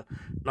tend to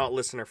not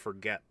listen or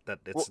forget that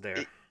it's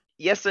there.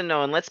 Yes and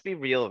no, and let's be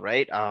real,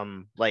 right?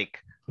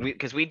 Like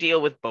because we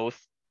deal with both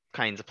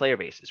kinds of player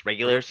bases,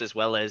 regulars as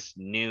well as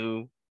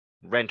new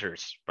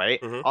renters, right?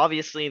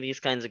 Obviously,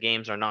 these kinds of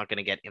games are not going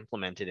to get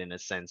implemented in a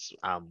sense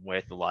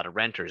with a lot of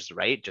renters,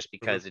 right? Just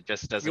because it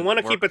just doesn't. You want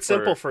to keep it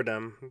simple for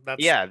them.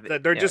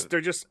 They're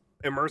just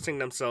immersing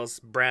themselves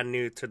brand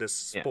new to this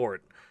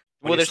sport.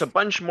 Well, there's a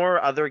bunch more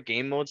other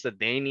game modes that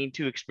they need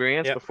to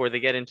experience before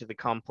they get into the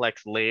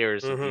complex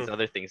layers of these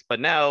other things. But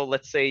now,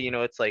 let's say, you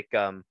know, it's like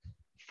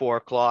 4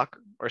 o'clock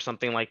or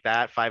something like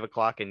that, 5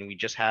 o'clock, and we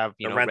just have,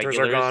 you know, renters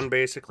regulars, are gone,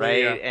 basically,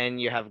 right? yeah.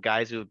 And you have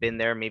guys who have been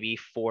there maybe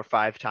 4 or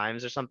 5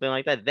 times or something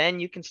like that. Then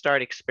you can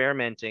start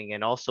experimenting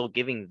and also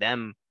giving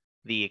them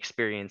the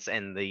experience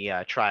and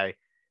the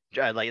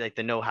like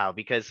the know-how,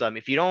 because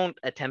if you don't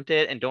attempt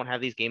it and don't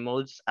have these game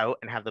modes out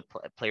and have the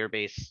player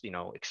base, you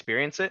know,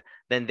 experience it,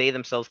 then they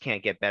themselves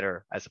can't get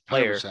better as a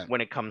player 100%.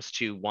 when it comes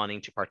to wanting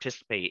to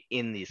participate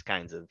in these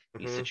kinds of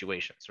these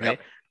situations, right?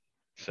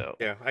 So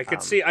Yeah, I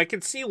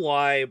could see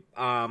why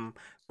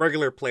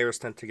regular players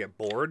tend to get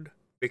bored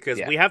because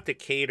Yeah. we have to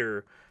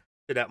cater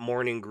to that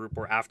morning group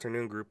or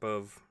afternoon group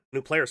of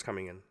new players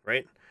coming in,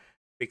 right?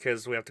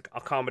 Because we have to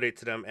accommodate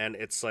to them, and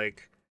it's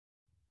like,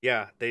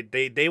 yeah,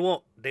 they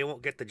won't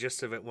get the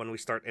gist of it when we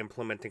start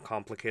implementing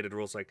complicated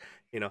rules like,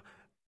 you know,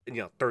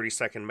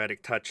 30-second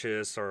medic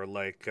touches or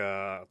like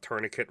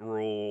tourniquet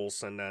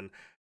rules, and then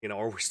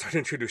or we start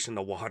introducing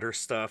the water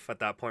stuff at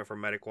that point for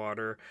medic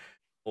water,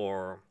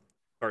 or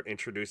start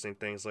introducing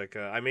things like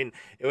I mean,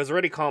 it was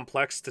already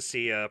complex to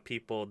see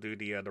people do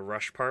the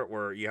rush part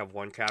where you have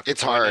one capture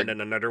It's point hard. and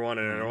then another one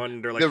and another one,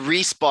 and they're like, The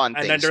respawn and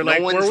things. then they're no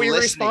like, one's where are we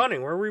listening.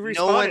 respawning? Where are we respawning?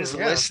 No one's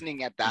Yeah.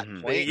 listening at that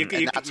Mhm. point, You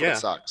and that's what yeah.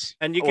 sucks.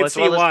 And you well, can as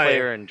see well as why.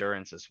 player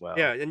endurance as well.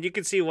 Yeah, and you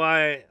can see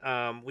why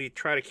we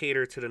try to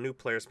cater to the new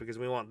players because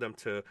we want them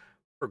to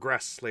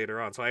progress later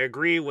on. So I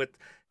agree with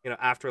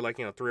after like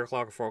 3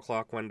 o'clock or 4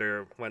 o'clock when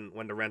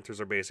the renters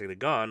are basically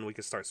gone, we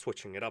can start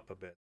switching it up a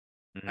bit.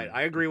 Mhm.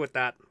 I agree with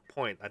that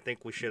point. I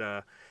think we should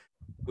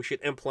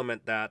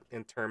implement that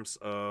in terms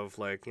of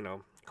like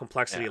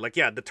complexity. Yeah. Like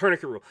the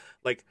tourniquet rule.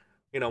 Like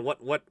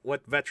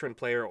what veteran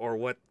player or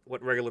what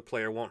regular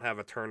player won't have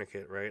a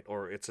tourniquet, right?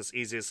 Or it's as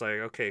easy as like,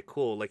 okay,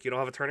 cool. Like you don't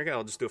have a tourniquet,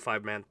 I'll just do a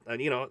 5-man,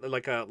 and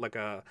like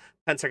a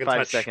 10-second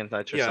touch. 5-second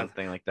touch or Yeah.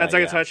 something like that.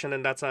 10-second yeah. touch, and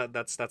then that's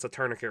a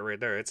tourniquet right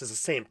there. It's just the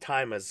same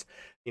time as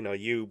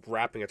you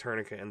wrapping a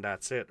tourniquet, and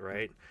that's it,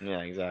 right?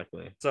 Yeah,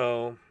 exactly.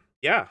 So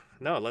yeah,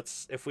 no,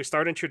 if we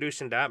start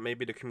introducing that,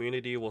 maybe the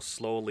community will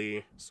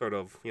slowly sort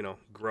of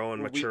grow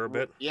and mature a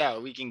bit. Yeah,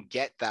 we can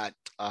get that.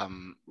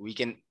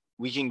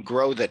 We can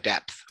grow the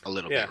depth a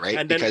little Yeah, bit, right?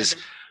 and then- Because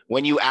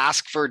when you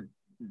ask for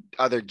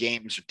other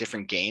games or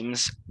different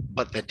games,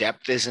 but the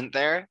depth isn't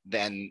there,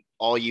 then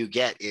all you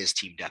get is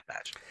team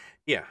deathmatch.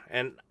 Yeah,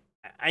 and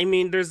I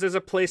mean, there's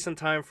a place and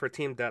time for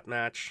team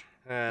deathmatch,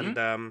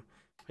 and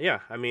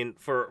yeah, I mean,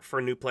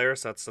 for new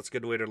players, that's a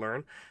good way to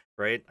learn,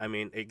 right? I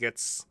mean, it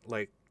gets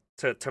like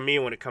to me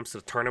when it comes to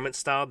the tournament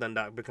style, then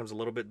that becomes a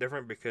little bit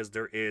different because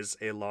there is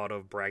a lot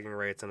of bragging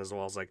rights and as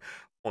well as like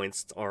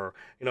points, or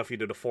if you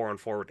do the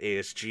 4-on-4 with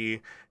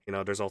ASG,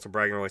 there's also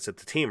bragging rights at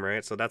the team,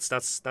 right? So that's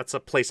a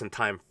place and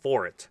time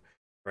for it,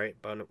 right?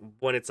 But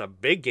when it's a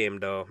big game,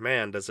 though,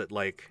 man, does it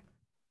like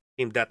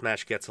team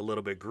deathmatch gets a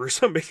little bit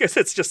gruesome because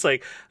it's just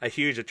like a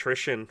huge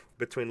attrition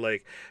between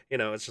like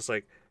it's just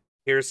like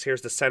here's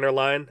the center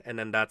line, and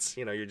then that's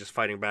you're just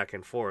fighting back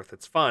and forth.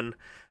 It's fun,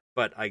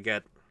 but I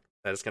get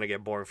that it's gonna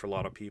get boring for a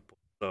lot of people.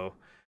 So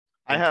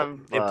I have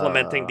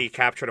implementing the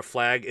capture the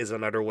flag is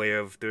another way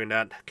of doing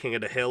that. King of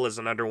the Hill is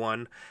another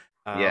one.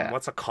 Yeah.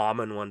 What's a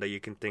common one that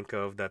you can think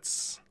of?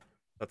 That's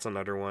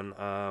another one.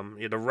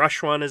 Yeah, the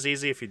rush one is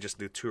easy if you just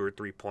do 2 or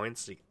 3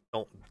 points. You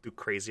don't do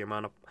crazy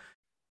amount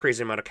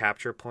of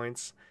capture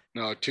points.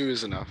 No, 2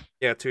 is enough.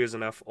 Yeah, 2 is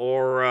enough.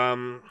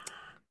 Or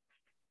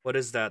what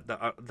is that?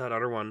 That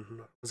other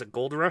one, was it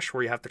Gold Rush,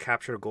 where you have to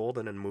capture the gold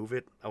and then move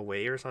it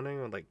away or something,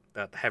 or like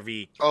that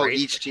heavy. Oh, crate?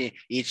 each team,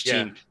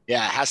 Yeah.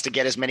 yeah, it has to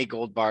get as many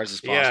gold bars as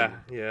possible.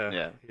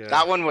 Yeah.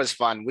 That one was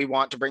fun. We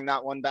want to bring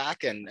that one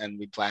back, and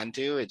we plan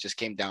to. It just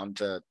came down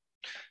to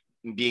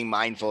being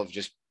mindful of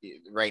just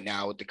right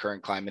now with the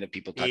current climate of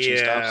people touching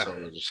stuff. So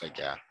we're just like,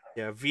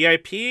 Yeah,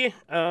 VIP.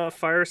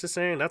 Fires is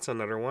saying that's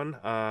another one.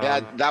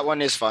 yeah, that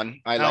one is fun.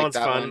 I that like one's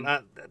that fun.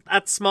 one.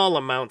 At small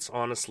amounts,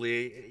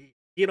 honestly,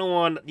 you don't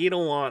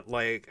want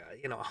like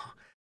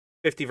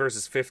 50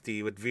 versus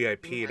 50 with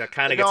VIP. That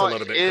kind of gets a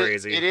little bit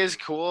crazy. It is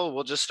cool.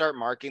 We'll just start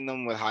marking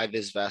them with high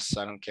vis vests.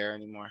 I don't care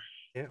anymore.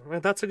 Yeah,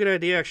 well, that's a good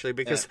idea actually,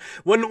 because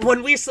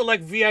when we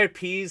select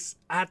VIPs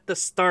at the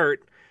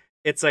start,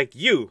 it's like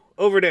you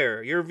over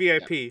there, you're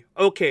VIP. Yeah.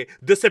 Okay,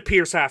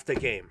 disappears half the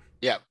game.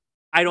 Yeah.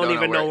 I don't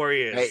even know where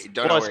he is. Hey,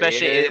 don't know where he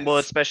is.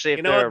 especially if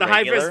the they're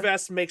high vis regular.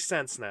 vest makes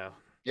sense now.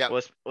 Yeah.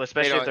 Well,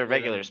 especially if they're don't-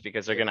 regulars,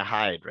 because they're gonna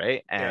hide,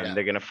 right? And Yeah.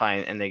 they're gonna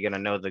find, and they're gonna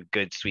know the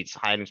good, sweet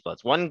hiding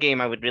spots. One game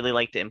I would really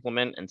like to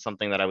implement, and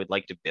something that I would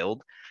like to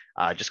build,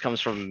 just comes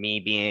from me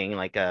being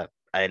like an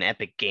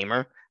epic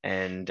gamer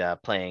and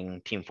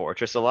playing Team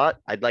Fortress a lot.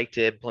 I'd like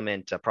to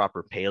implement a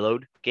proper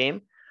payload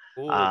game,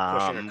 Ooh,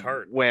 pushing a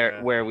cart.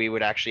 where we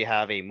would actually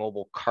have a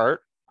mobile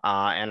cart.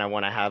 And I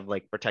want to have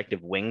like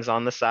protective wings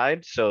on the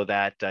side, so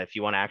that if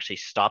you want to actually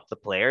stop the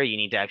player, you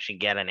need to actually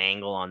get an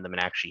angle on them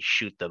and actually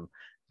shoot them,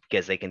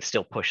 because they can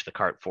still push the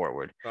cart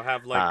forward. They'll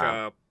have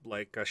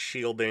like a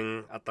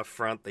shielding at the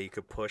front that you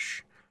could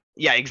push.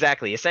 Yeah,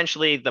 exactly.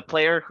 Essentially, the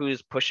player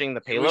who's pushing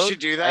the payload. We should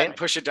do that right? and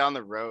push it down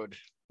the road.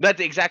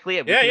 That's exactly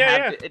it. We Yeah, can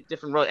yeah, have a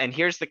different road. And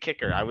here's the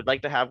kicker: I would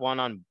like to have one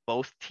on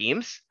both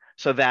teams,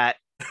 so that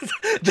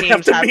They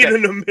have teams to have meet to-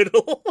 in the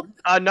middle.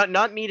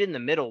 not meet in the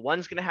middle.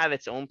 One's gonna have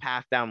its own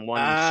path down one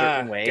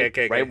certain way,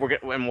 okay. right?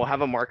 And we'll have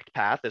a marked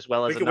path as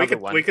well as another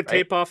one. We could right?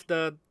 tape off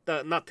the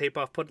not tape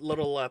off, put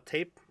little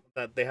tape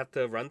that they have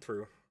to run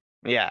through.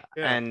 Yeah,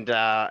 Yeah.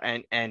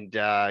 and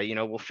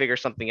we'll figure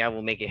something out.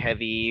 We'll make it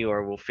heavy,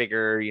 or we'll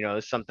figure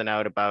something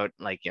out about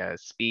like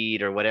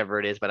speed or whatever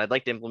it is. But I'd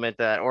like to implement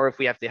that, or if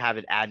we have to have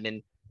it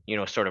admin,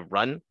 sort of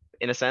run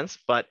in a sense.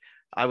 But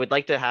I would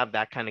like to have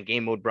that kind of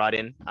game mode brought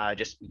in,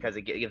 just because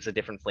it gives a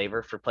different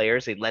flavor for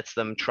players. It lets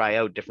them try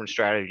out different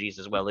strategies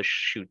as well as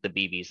shoot the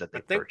BBs that I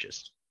they've think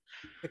purchased.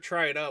 to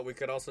try it out, we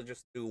could also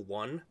just do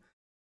one,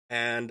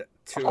 and Of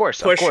to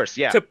course,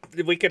 yeah.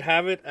 we could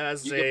have it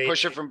as You can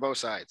push it from both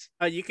sides.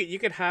 you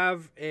could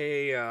have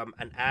a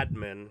an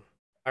admin,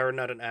 or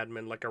not an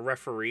admin, like a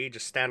referee,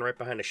 just stand right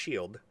behind a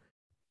shield,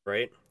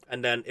 right?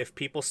 And then if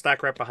people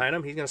stack right behind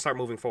him, he's gonna start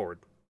moving forward.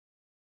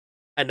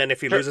 And then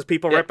if he Sure. loses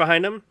people Yeah. right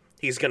behind him,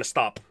 he's gonna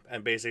stop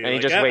and basically And he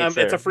like, just "Yeah, waits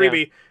it's a there.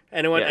 freebie."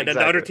 Anyone, Yeah, and then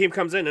the other exactly. team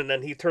comes in, and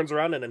then he turns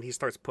around, and then he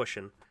starts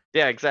pushing.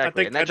 Yeah,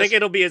 exactly. And I that think just,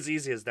 it'll be as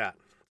easy as that.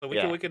 So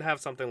Yeah. we could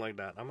have something like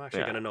that. I'm actually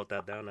Yeah. gonna note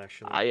that down.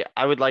 Actually,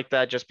 I would like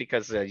that just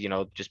because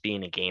just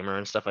being a gamer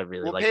and stuff. I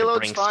really Well, like to Payload's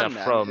bring fun, stuff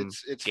man. from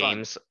It's fun.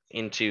 games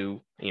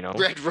into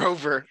Red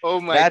Rover.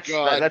 Oh my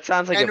god. that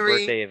sounds like Henry, a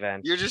birthday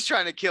event. You're just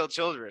trying to kill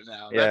children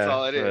now. That's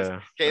all it is.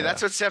 Okay, yeah.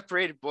 that's what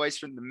separated boys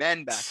from the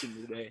men back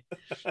in the day.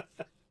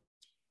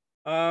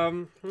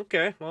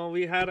 Okay. Well,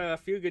 we had a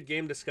few good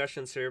game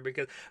discussions here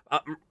because,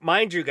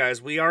 mind you,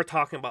 guys, we are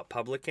talking about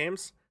public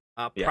games.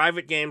 Yeah.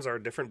 Private games are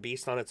a different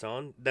beast on its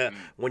own. That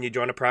when you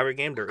join a private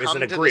game, there is Come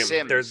an to the agreement.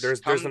 Sims. There's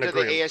Come an to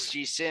agreement. the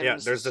ASG Sims. Yeah,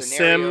 there's the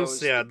scenarios,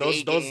 Sims. Yeah, the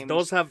day those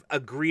games. have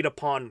agreed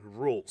upon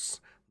rules.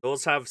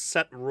 Those have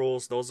set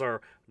rules. Those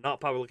are not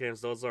public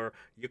games. Those are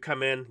you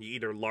come in, you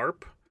either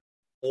LARP,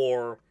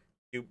 or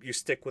you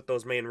stick with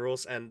those main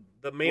rules. And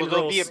the main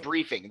There'll rules. be a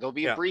briefing. There'll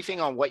be Yeah. a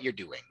briefing on what you're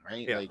doing,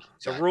 right? Yeah. Like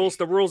The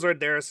exactly. rules are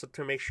there so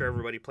to make sure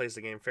everybody plays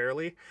the game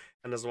fairly,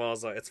 and as well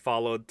as it's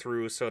followed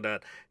through so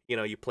that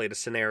you play the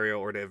scenario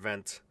or the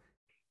event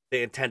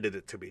they intended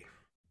it to be.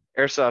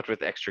 Airsoft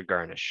with extra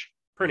garnish.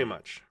 Pretty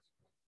much,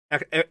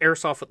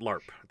 airsoft with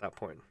LARP at that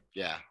point.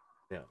 Yeah.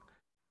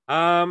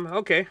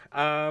 Okay.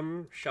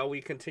 Shall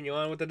we continue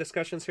on with the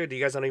discussions here? Do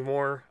you guys have any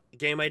more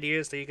game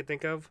ideas that you can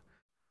think of?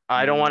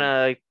 I don't want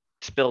to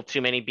spill too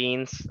many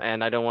beans,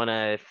 and I don't want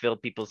to fill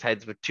people's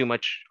heads with too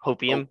much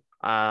hopium.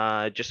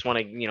 Just want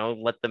to,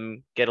 let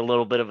them get a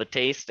little bit of a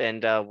taste,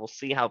 and we'll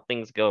see how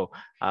things go.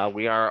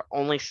 We are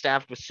only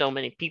staffed with so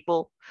many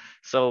people,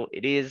 so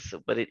it is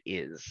what it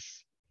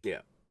is.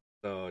 Yeah.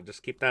 So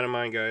just keep that in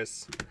mind,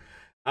 guys.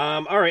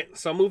 All right.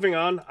 So moving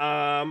on.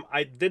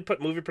 I did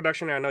put movie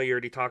production. I know you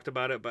already talked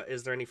about it, but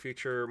is there any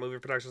future movie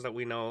productions that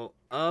we know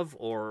of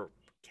or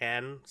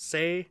can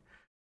say?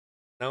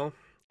 No,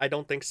 I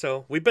don't think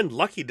so. We've been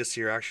lucky this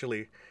year,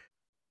 actually.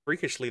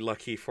 Freakishly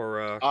lucky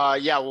for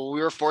Yeah, well,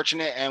 we were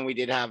fortunate and we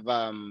did have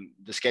the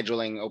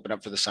scheduling open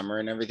up for the summer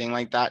and everything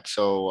like that.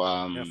 So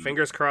yeah,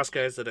 fingers crossed,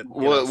 guys, that it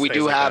well, we stays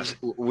do like have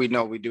that. we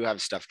know we do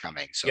have stuff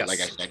coming. So Yes. like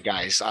I said,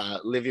 guys,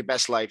 live your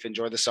best life,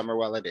 enjoy the summer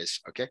while it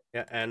is. Okay.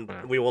 Yeah, and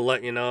Yeah. we will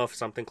let you know if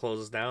something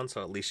closes down,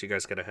 so at least you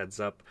guys get a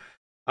heads up.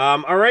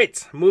 All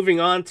right,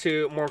 moving on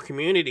to more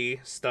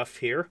community stuff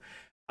here.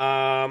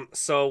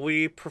 So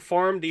we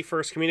performed the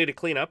first community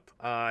cleanup.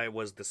 I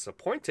was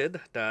disappointed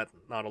that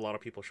not a lot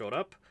of people showed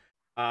up.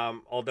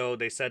 Although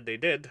they said they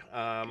did. Yeah,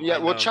 I well,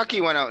 know-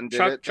 Chucky went out and did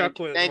it. Chuck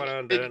went out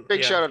and did it. Big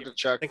Yeah. shout out to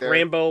Chuck I think there.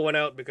 Rainbow went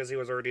out because he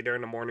was already there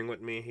in the morning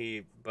with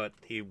me. But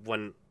he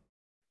went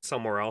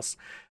somewhere else.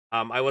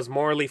 I was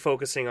morally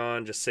focusing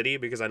on just City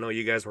because I know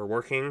you guys were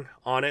working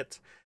on it.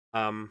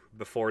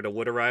 Before the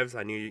wood arrives,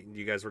 I knew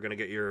you guys were gonna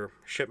get your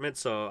shipment,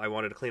 so I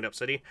wanted to clean up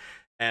City.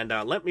 And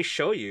let me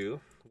show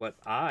you what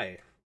I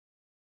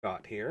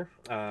got here.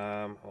 Hold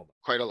on.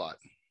 Quite a lot.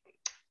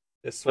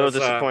 This So was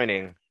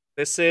disappointing.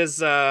 this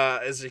is,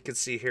 as you can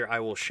see here, I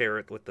will share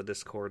it with the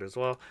Discord as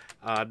well.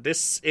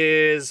 This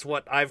is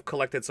what I've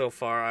collected so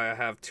far. I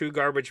have 2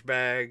 garbage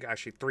bag,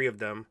 actually 3 of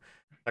them.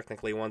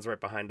 Technically, one's right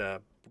behind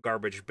a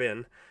garbage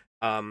bin.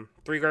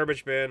 3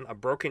 garbage bin, a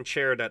broken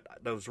chair that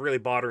was really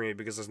bothering me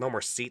because there's no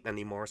more seat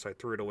anymore, so I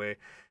threw it away.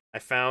 I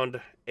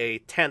found a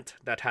tent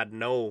that had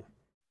no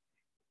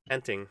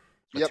tenting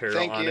Yep. material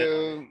Thank on it.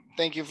 you.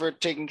 Thank you for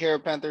taking care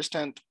of Panther's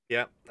tent.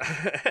 Yep.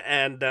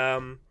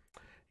 And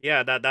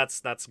yeah,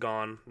 that's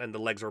gone. And the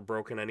legs were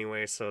broken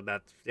anyway, so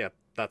that's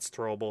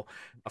throwable.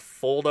 A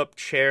fold up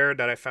chair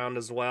that I found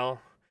as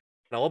well.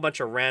 And a whole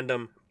bunch of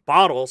random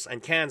bottles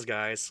and cans,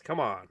 guys. Come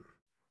on.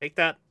 Take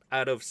that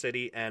out of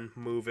City and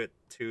move it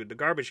to the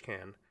garbage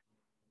can.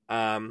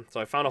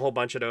 So I found a whole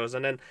bunch of those,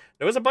 and then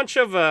there was a bunch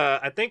of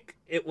I think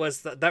it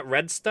was that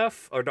red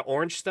stuff or the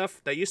orange stuff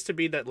that used to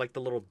be that like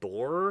the little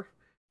door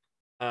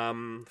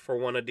for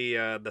one of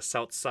the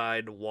south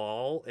side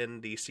wall in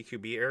the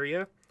CQB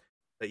area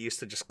that used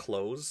to just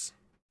close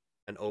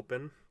and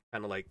open,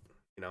 kind of like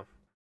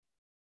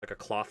like a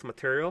cloth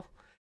material.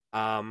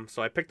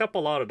 So I picked up a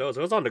lot of those.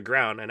 It was on the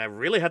ground, and I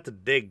really had to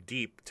dig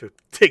deep to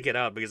dig it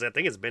out because I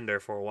think it's been there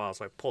for a while.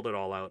 So I pulled it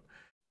all out.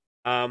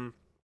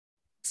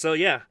 So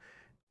yeah,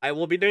 I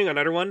will be doing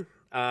another one,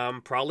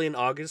 probably in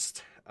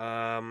August,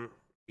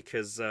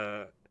 because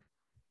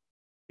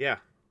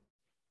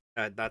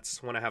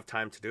that's when I have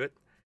time to do it.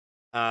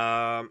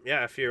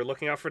 Yeah, if you're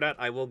looking out for that,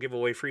 I will give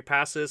away free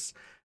passes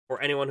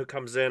for anyone who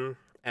comes in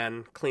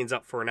and cleans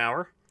up for an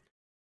hour.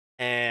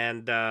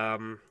 And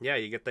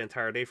you get the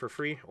entire day for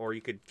free, or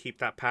you could keep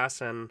that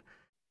pass and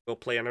go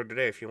play another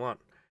day if you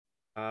want.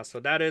 So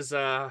that is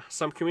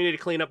some community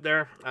cleanup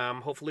there.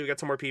 Hopefully we get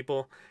some more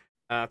people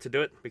to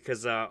do it,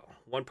 because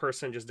one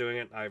person just doing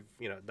it,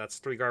 that's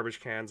 3 garbage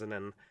cans and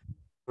then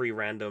 3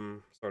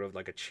 random, sort of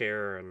like a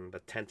chair and the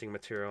tenting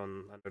material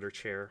and another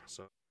chair.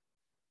 So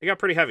it got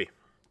pretty heavy.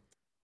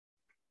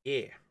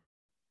 Yeah.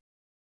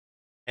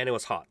 And it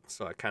was hot,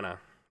 so I kind of,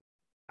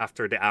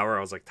 after the hour,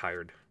 I was like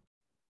tired.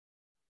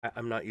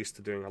 I'm not used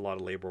to doing a lot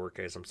of labor work,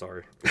 guys. I'm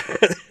sorry.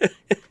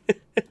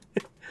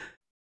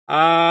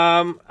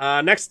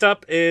 Next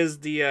up is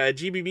the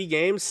GBB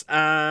games.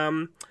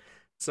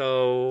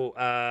 So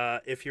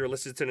if you're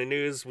listening to the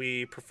news,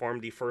 we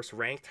performed the first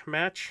ranked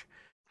match.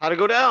 How'd it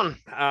go down?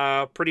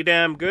 Pretty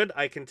damn good,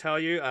 I can tell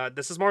you.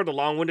 This is more of the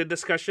long-winded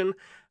discussion,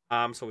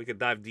 so we could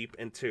dive deep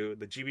into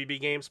the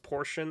GBB games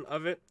portion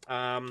of it.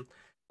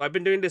 I've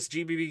been doing this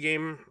GBB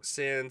game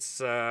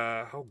since,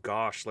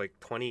 like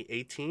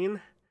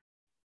 2018.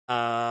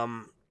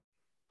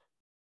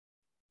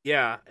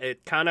 Yeah,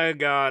 it kind of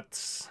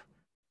got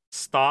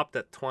stopped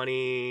at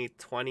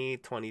 2020,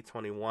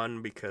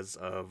 2021 because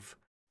of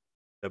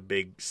the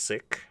big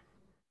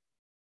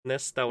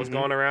sickness that was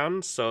going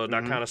around. So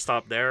that kind of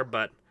stopped there.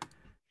 But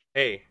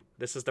hey,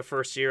 this is the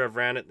first year I've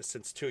ran it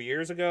since 2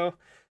 years ago.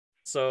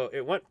 So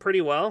it went pretty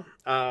well.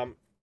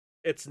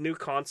 It's new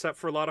concept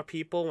for a lot of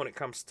people when it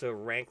comes to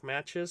rank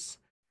matches.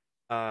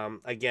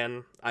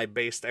 Again, I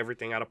based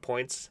everything out of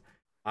points.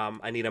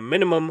 I need a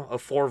minimum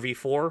of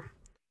 4v4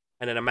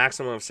 and then a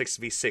maximum of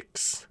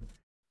 6v6.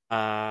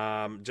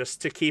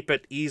 Just to keep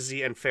it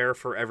easy and fair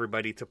for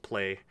everybody to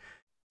play.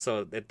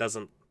 So it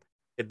doesn't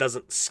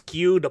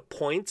skew the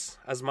points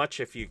as much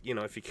if you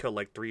kill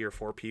like 3 or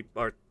 4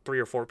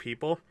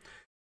 people,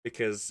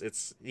 because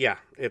it's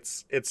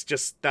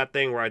just that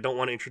thing where I don't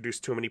want to introduce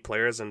too many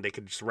players and they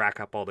could just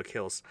rack up all the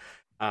kills.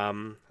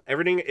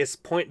 Everything is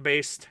point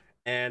based,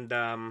 and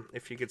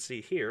if you could see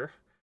here,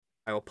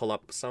 I will pull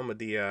up some of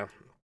the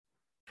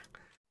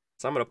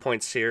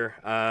points here.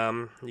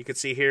 You can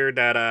see here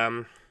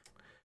that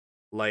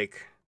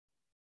like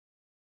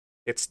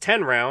it's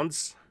 10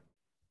 rounds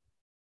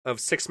of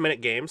 6-minute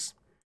games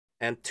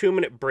and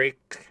 2-minute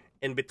break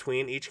in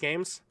between each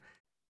games.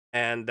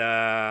 And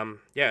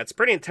it's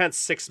pretty intense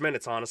 6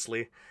 minutes,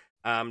 honestly.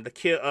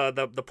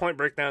 The point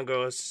breakdown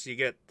goes: you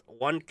get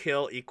 1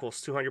 kill equals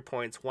 200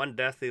 points, 1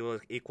 death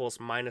equals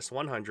minus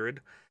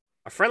 100,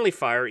 a friendly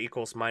fire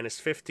equals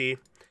minus 50.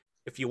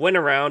 If you win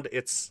a round,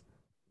 it's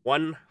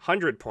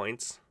 100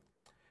 points.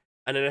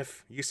 And then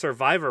if you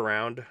survive a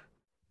round,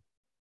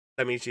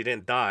 that means you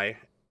didn't die,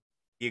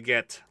 you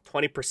get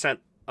 20%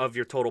 of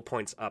your total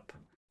points up.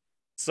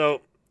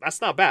 So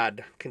that's not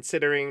bad,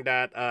 considering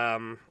that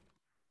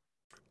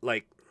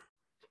like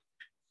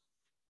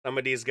some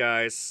of these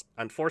guys,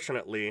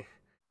 unfortunately,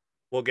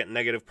 will get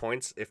negative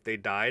points if they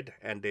died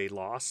and they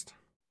lost.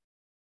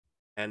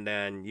 And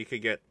then you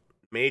could get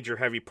major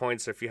heavy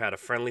points if you had a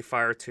friendly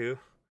fire too.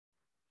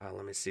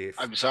 Let me see.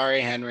 I'm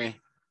sorry, Henry.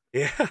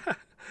 Yeah.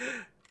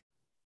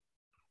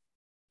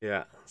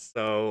 Yeah.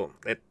 So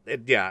it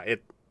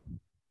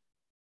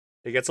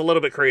gets a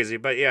little bit crazy,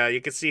 but yeah, you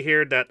can see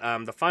here that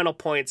the final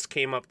points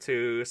came up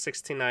to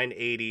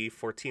 6980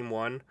 for Team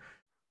 1,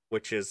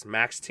 which is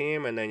max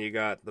team, and then you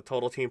got the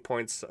total team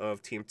points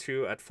of Team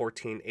 2 at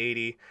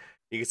 1480.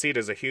 You can see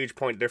there's a huge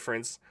point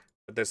difference,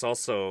 but there's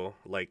also,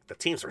 like, the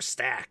teams were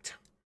stacked.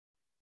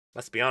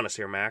 Let's be honest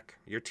here, Mac.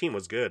 Your team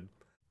was good.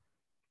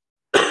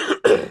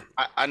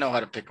 I know how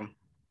to pick them.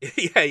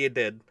 Yeah, you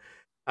did.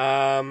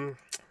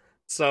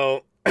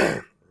 So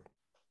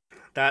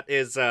that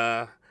is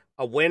a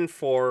win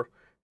for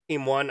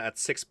Team 1 at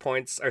 6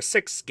 points, or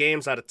 6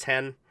 games out of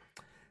 10.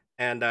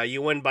 And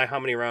you win by how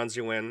many rounds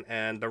you win,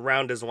 and the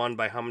round is won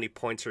by how many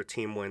points your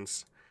team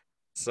wins.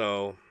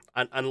 So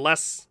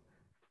unless,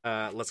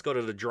 let's go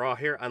to the draw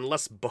here.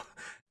 Unless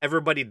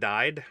everybody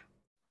died,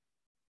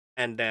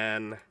 and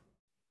then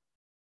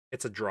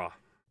it's a draw,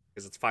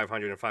 because it's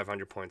 500 and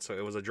 500 points. So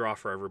it was a draw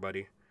for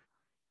everybody.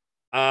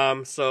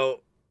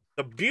 So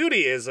the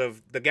beauty is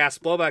of the gas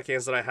blowback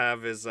games that I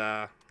have is,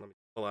 let me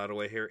pull out of the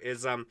way here,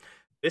 is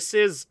this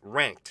is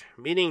ranked,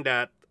 meaning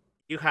that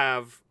you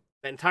have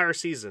the entire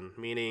season,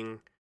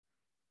 meaning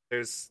there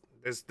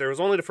was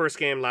only the first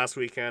game last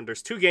weekend.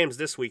 There's 2 games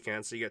this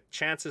weekend, so you get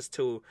chances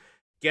to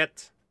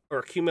get or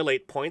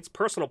accumulate points,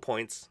 personal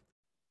points,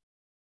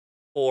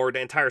 for the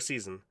entire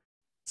season.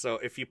 So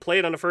if you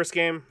played on the first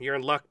game, you're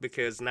in luck,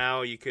 because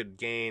now you could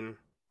gain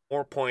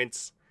more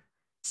points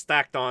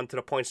stacked on to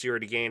the points you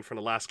already gained from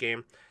the last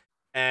game.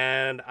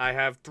 And I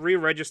have 3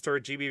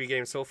 registered GBB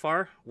games so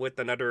far, with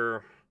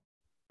another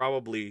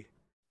probably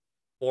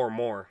 4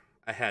 more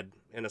ahead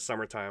in the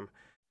summertime.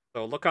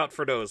 So look out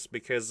for those,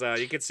 because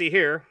you can see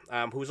here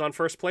who's on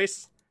first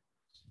place.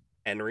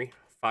 Henry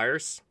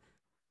Fires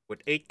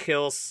with 8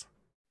 kills,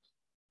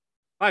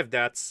 5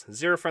 deaths,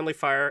 0 friendly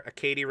fire, a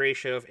KD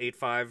ratio of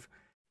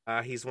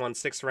 8.5. He's won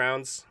 6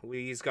 rounds.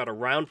 He's got a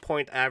round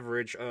point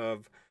average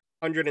of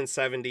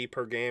 170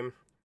 per game.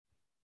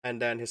 And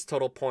then his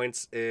total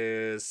points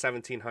is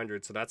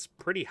 1,700, so that's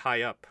pretty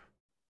high up.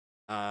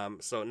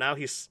 So now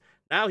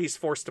Now he's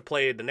forced to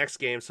play the next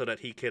game so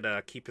that he could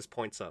keep his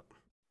points up.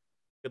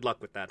 Good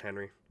luck with that,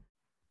 Henry.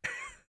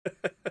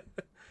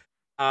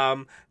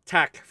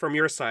 Tech, from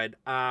your side,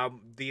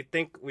 do you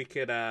think we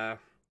could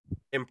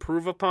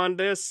improve upon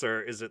this,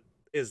 or is the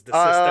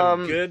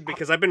system good?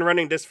 Because I've been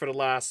running this for the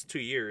last 2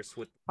 years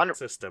with the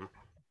system.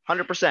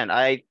 100%.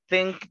 I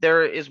think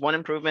there is one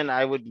improvement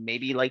I would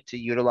maybe like to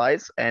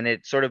utilize, and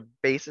it sort of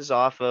bases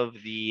off of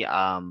the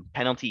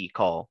penalty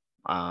call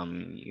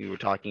you were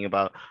talking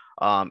about.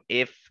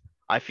 If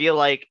I feel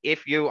like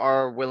if you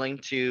are willing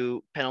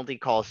to penalty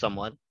call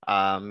someone,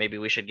 maybe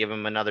we should give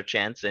them another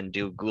chance and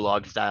do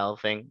gulag style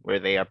thing where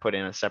they are put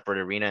in a separate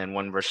arena and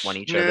 1v1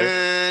 each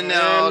other.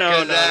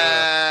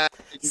 No.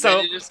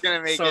 So you're just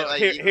gonna make it like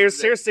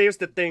here's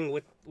the thing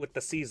with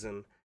the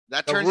season.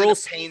 That turns into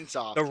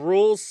Painsoft. The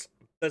rules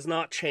does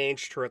not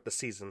change throughout the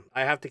season.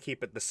 I have to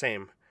keep it the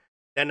same.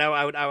 Then now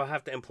I would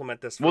have to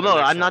implement this. Well, no,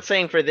 I'm not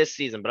saying for this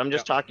season, but I'm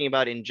just talking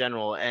about in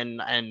general.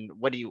 And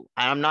what do you?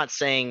 I'm not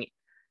saying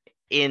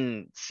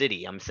in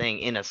city. I'm saying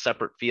in a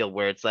separate field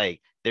where it's like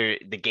the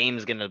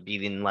game's gonna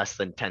be in less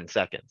than 10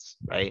 seconds,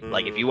 right?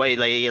 Like if you wait,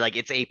 like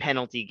it's a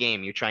penalty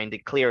game, you're trying to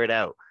clear it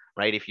out,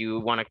 right? If you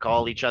want to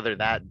call each other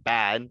that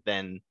bad,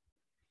 then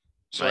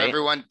so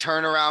everyone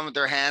turn around with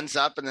their hands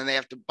up, and then they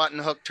have to button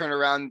hook, turn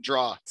around, and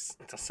draw.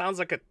 It sounds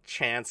like a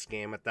chance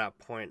game at that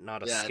point,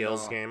 not a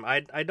skills game.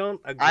 I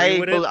don't agree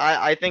with it.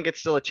 I think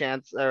it's still a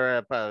chance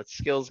or a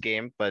skills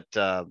game, but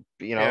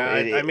you know,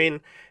 I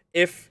mean,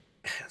 if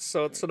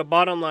so the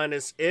bottom line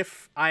is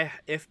if the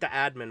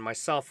admin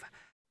myself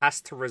has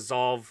to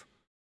resolve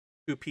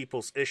two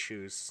people's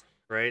issues,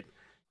 right?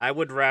 I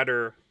would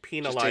rather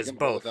penalize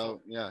both.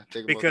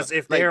 Because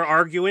if they are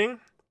arguing,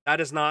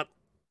 that is not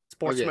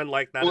sportsman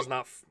like that. Is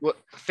not. Well,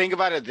 think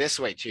about it this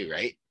way too,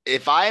 right?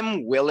 If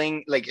I'm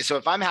willing, so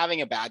if I'm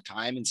having a bad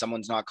time and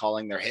someone's not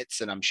calling their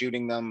hits and I'm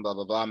shooting them, blah,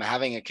 blah, blah, I'm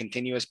having a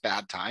continuous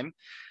bad time.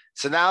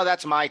 So now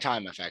that's my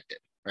time affected,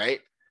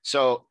 right?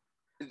 So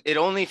it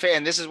only fair,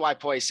 and this is why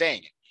Poi is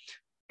saying it.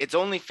 It's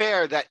only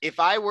fair that if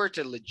I were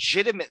to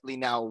legitimately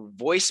now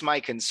voice my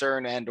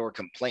concern and or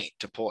complaint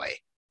to Poi,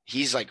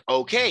 he's like,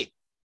 okay,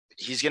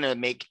 he's going to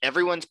make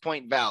everyone's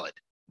point valid,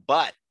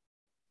 but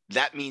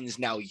that means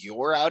now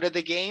you're out of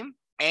the game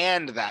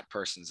and that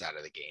person's out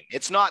of the game.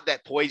 It's not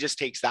that Poi just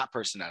takes that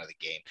person out of the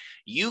game.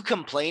 You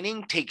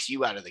complaining takes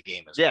you out of the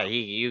game as well. Yeah,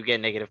 you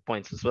get negative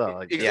points as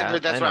well. Exactly.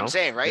 That's what I'm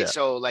saying, right? Yeah.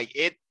 So like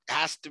it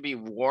has to be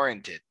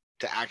warranted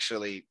to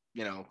actually,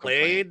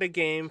 play the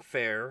game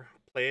fair,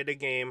 play the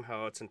game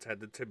how it's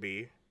intended to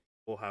be.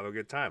 We'll have a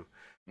good time.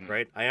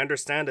 Right? I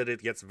understand that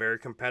it gets very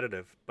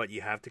competitive, but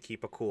you have to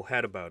keep a cool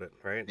head about it,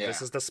 right? Yeah.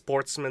 This is the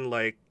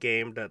sportsman-like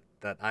game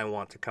that I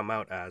want to come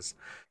out as.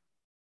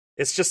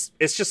 It's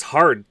just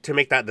hard to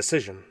make that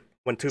decision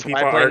when two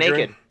people are arguing.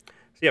 Naked.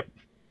 Yeah,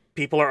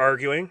 people are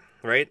arguing,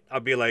 right? I'll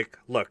be like,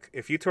 look,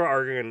 if you two are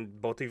arguing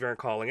and both of you aren't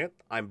calling it,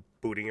 I'm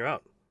booting you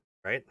out,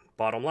 right?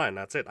 Bottom line,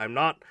 that's it. I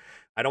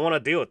don't want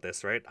to deal with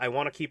this, right? I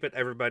want to keep it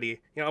I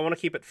want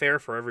to keep it fair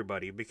for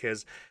everybody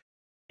because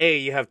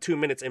you have 2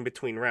 minutes in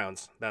between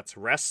rounds. That's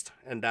rest,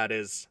 and that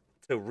is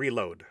to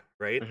reload,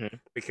 right? Mm-hmm.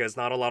 Because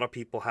not a lot of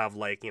people have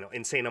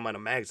insane amount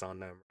of mags on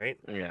them, right?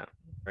 Yeah.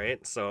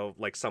 Right? So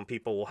some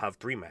people will have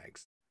 3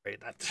 mags, right?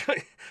 That's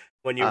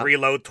when you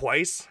reload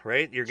twice,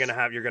 right? You're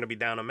gonna be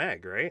down a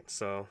mag, right?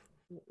 So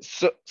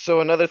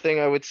another thing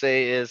I would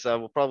say is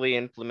we'll probably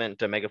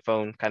implement a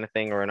megaphone kind of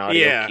thing or an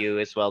audio cue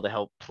as well to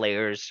help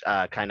players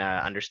kind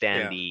of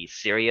understand the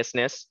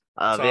seriousness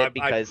of it.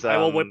 Because I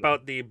will whip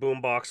out the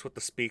boombox with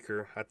the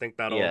speaker. I think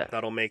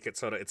that'll make it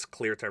so that it's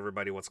clear to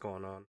everybody what's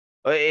going on.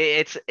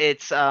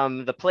 It's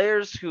the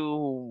players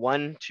who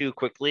won too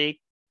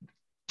quickly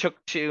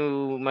took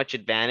too much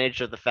advantage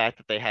of the fact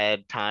that they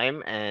had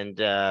time and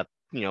acted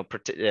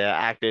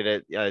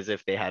as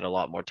if they had a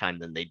lot more time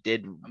than they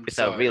did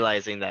without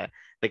realizing that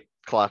the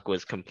clock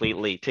was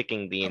completely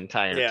ticking the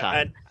entire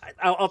time.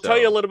 I'll tell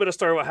you a little bit of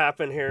story what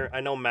happened here.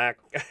 I know, Mac,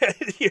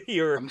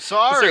 I'm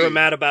sorry. You're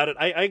mad about it.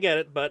 I get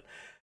it, but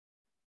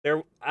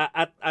there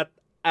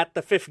at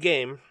the 5th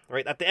game,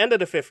 right? At the end of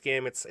the 5th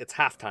game, it's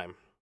halftime,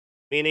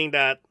 meaning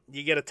that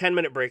you get a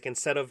 10-minute break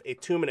instead of a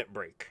 2-minute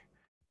break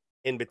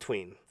in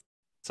between.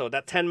 So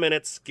that 10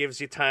 minutes gives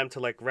you time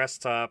to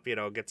rest up,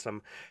 get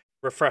some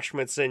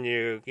refreshments in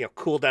you,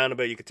 cool down a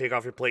bit. You can take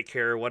off your plate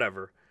carrier,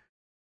 whatever.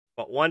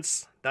 But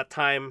once that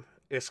time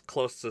is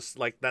close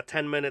to, that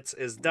 10 minutes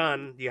is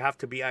done, you have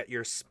to be at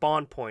your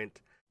spawn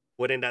point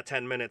within that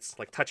 10 minutes,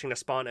 touching the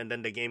spawn, and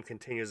then the game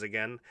continues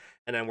again.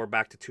 And then we're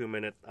back to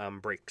 2-minute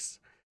breaks.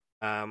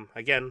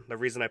 Again, the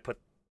reason I put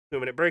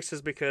 2-minute breaks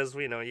is because,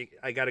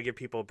 I got to give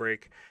people a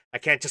break. I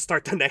can't just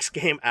start the next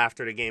game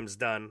after the game's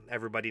done.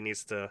 Everybody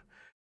needs to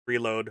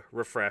reload,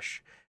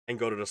 refresh, and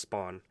go to the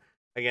spawn.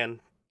 Again,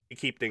 to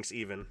keep things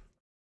even.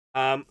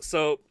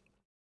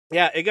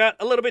 It got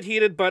a little bit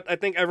heated, but I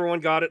think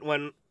everyone got it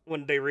when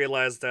they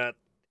realized that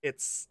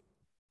it's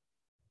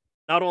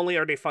not only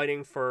are they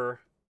fighting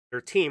for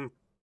their team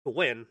to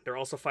win, they're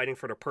also fighting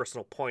for their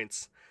personal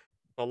points.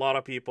 A lot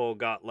of people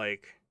got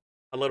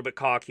a little bit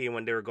cocky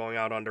when they were going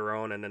out on their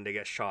own, and then they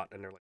get shot,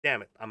 and they're like,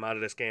 "Damn it, I'm out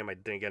of this game. I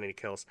didn't get any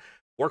kills."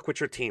 Work with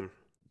your team,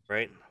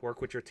 right?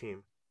 Work with your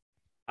team.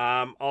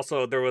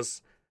 Also, there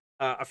was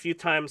a few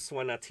times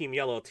when Team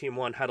Yellow, Team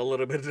One had a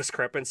little bit of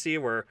discrepancy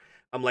where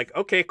I'm like,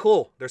 "Okay,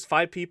 cool. There's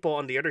 5 people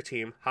on the other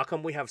team. How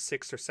come we have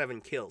 6 or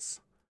 7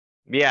 kills?"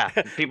 Yeah,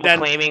 people Then-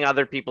 claiming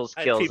other people's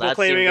kills. People That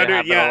claiming seemed to other,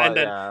 happen a yeah, lot, and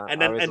then yeah. and I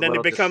then was and a then it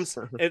little becomes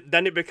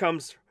then it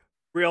becomes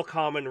real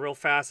common real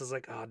fast. It's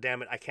like, oh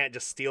damn it, I can't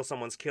just steal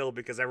someone's kill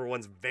because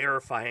everyone's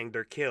verifying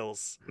their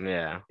kills.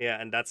 Yeah. Yeah,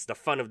 and that's the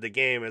fun of the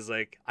game, is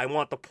like, I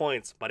want the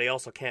points, but I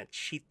also can't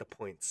cheat the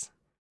points,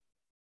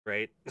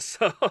 right?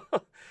 So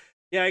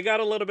yeah, I got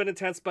a little bit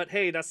intense, but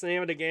hey, that's the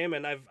name of the game,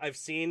 and I've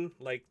seen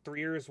like 3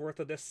 years worth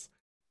of this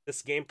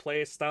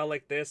gameplay style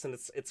like this, and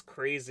it's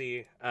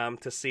crazy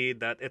to see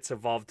that it's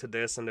evolved to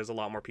this, and there's a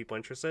lot more people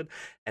interested,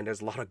 and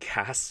there's a lot of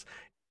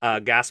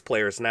gas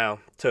players now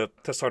to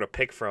sort of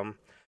pick from.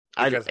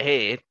 Because-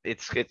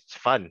 It's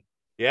fun.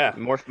 Yeah,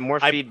 More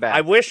I feedback.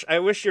 I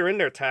wish you're in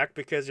there, Tack,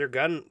 because your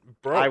gun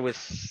broke. I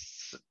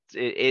was.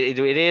 It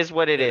is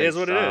what it is. It is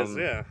what it is.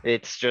 Yeah.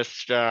 It's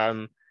just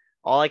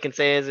all I can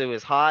say is it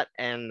was hot,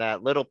 and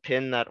that little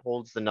pin that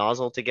holds the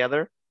nozzle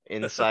together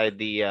inside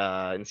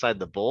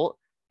the bolt,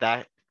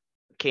 that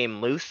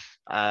came loose,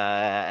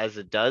 as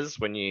it does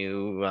when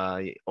you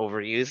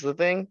overuse the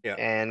thing, Yeah.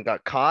 and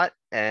got caught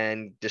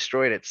and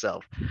destroyed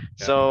itself.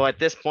 So at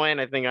this point,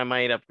 I think I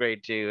might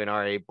upgrade to an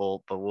RA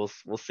bolt, but we'll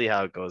see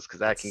how it goes, because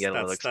that can get a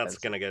little expensive. That's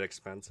gonna get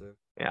expensive.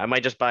 Yeah, I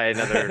might just buy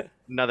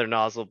another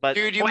nozzle. But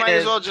Dude, you point might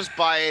is- as well just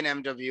buy an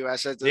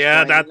MWS at this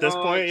Yeah, point. at you this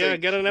know? point, It's yeah,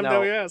 like- get an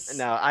MWS.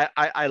 No,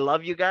 I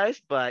love you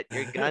guys, but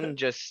your gun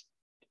just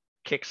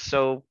kicks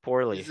so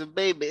poorly. It's a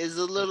baby. It's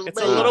a little It's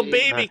baby. a little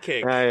baby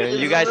kick. It's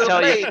You a guys little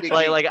tell you baby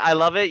like I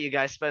love it. You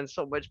guys spend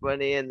so much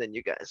money, and then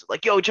you guys are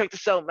like, yo, check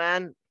this out,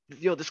 man.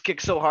 Yo, this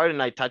kicks so hard,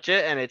 and I touch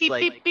it, and it's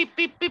like beep,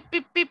 beep, beep,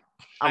 beep, beep.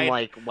 I'm I-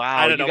 like, I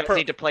wow, don't you know, guys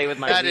need to play with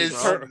my That Wii,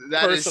 is bro.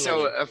 that is so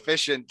Personally.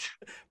 efficient.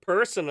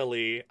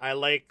 Personally, I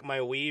like my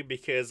Wii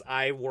because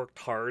I worked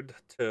hard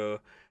to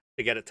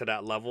get it to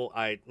that level.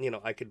 I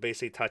could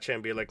basically touch it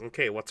and be like,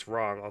 okay, what's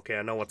wrong? Okay,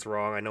 I know what's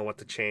wrong. I know what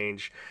to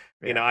change.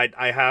 Yeah. You know,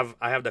 I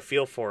have the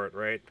feel for it,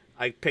 right?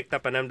 I picked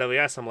up an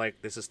MWS. I'm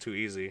like, this is too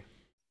easy.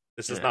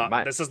 This is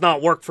Yeah, this does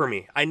not work for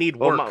me. I need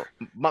Well, work.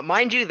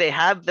 mind you, they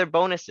have their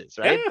bonuses,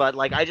 right? Yeah. But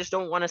like, I just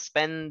don't want to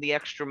spend the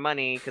extra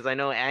money, because I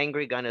know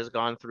Angry Gun has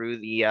gone through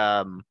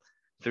the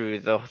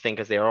thing,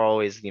 because they are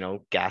always,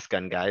 gas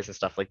gun guys and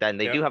stuff like that, and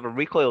they Yeah. do have a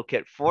recoil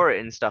kit for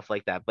it and stuff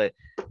like that. But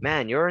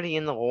man, you're already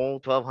in the whole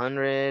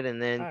 1,200,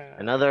 and then Oh, yeah.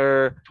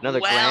 another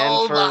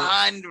grand for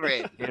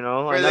 1,200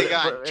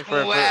 for for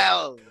the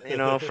gun. 12.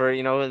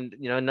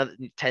 another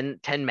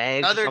 10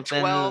 mags or Another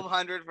something.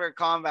 1,200 for a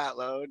combat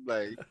load.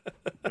 Like,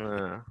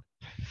 Uh,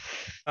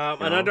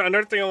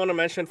 Another thing I want to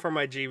mention for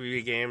my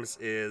GBB games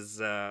is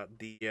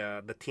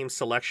the team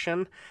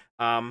selection.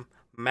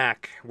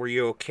 Mac, were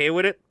you okay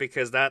with it?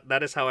 Because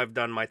that is how I've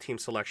done my team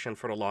selection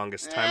for the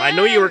longest time. I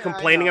know you were I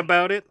complaining know.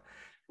 about it.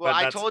 well, But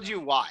I that's- told you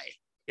why.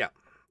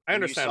 I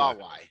and understand You saw why.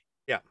 why.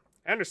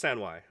 I understand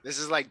why. This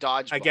is like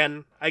dodgeball.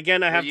 Again, I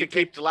Where have you to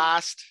keep. picked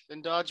last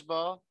in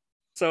dodgeball.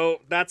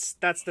 So that's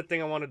the thing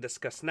I want to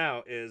discuss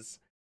now is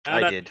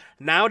I did.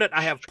 now that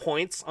I have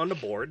points on the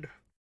board,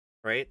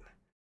 right?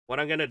 What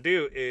I'm gonna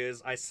do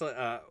is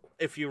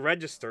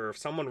if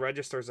someone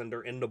registers and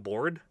they're in the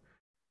board,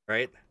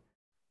 right?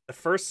 The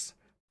first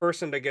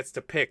person that gets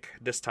to pick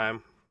this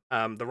time,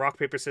 the rock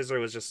paper scissors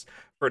was just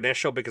for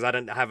initial because I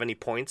didn't have any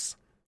points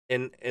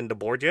in the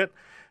board yet.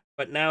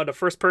 But now the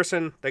first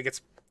person that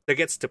gets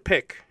to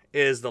pick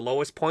is the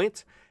lowest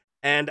point,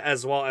 and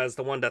as well as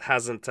the one that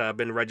hasn't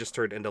been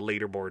registered in the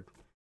leaderboard.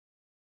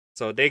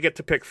 So they get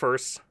to pick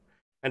first.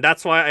 And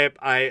that's why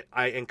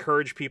I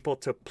encourage people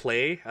to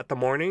play at the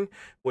morning,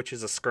 which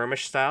is a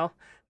skirmish style.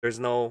 There's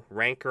no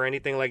rank or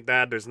anything like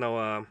that. There's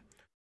no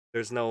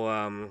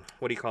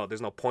what do you call it?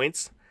 There's no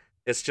points.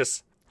 It's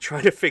just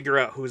trying to figure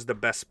out who's the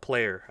best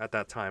player at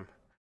that time.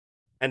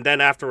 And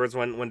then afterwards,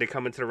 when they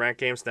come into the rank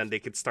games, then they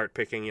could start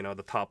picking,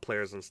 the top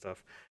players and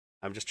stuff.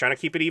 I'm just trying to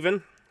keep it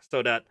even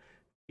so that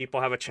people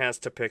have a chance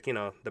to pick,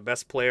 the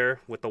best player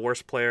with the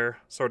worst player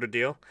sort of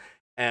deal.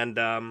 And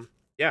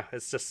yeah,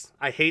 it's just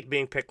I hate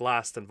being picked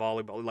last in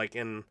volleyball, like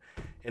in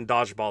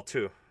dodgeball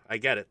too. I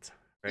get it,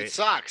 right? It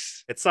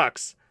sucks. It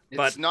sucks. It's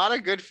But- not a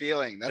good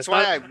feeling. That's It's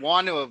why not- I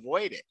want to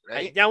avoid it,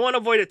 right? I want to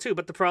avoid it too,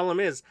 but the problem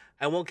is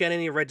I won't get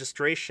any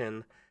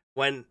registration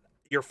when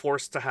you're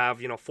forced to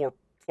have, four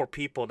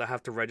people that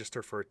have to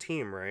register for a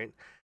team, right?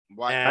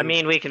 Why? And- I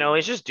mean, we can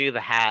always just do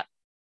the hat.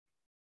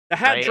 The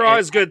hat Right, draw and-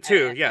 is good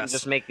too, and yes.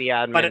 just make the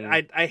admin. But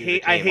I do the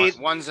hate-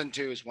 team. Ones and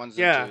twos. Ones and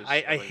Yeah, twos. I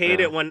like hate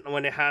that. it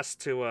when it has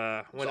to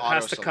when it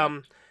has to auto-select.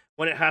 come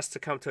when it has to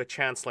come to a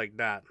chance like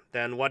that.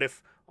 Then what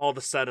if all of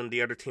a sudden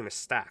the other team is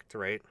stacked,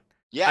 right?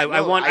 Yeah,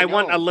 I want a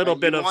know, little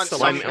but bit you of want some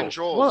selection.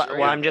 controls, Well,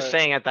 right? I'm just But-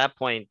 saying at that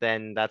point,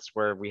 then that's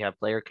where we have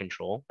player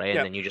control, right? Yeah.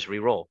 And then you just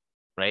re-roll.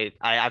 right?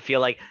 I feel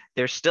like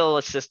there's still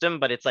a system,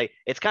 but it's like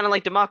it's kind of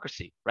like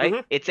democracy, right?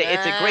 Mhm. It's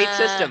a great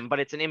system, but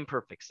it's an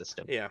imperfect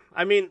system. Yeah,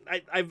 I mean,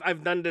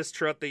 I've done this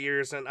throughout the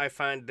years, and I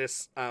find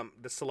this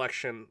the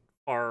selection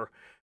are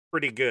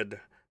pretty good.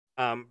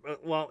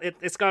 Well,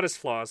 it's got its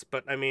flaws,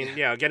 but I mean,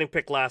 yeah, getting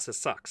picked last it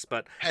sucks.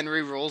 But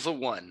Henry rolls a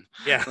 1.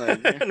 yeah,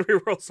 Like, and we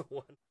rolls a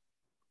one.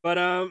 But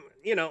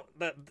you know,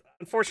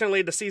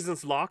 unfortunately the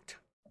season's locked.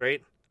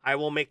 Right, I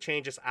will make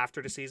changes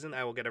after the season.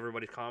 I will get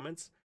everybody's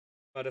comments.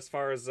 But as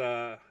far as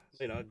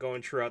you know,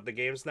 going throughout the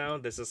games now,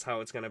 this is how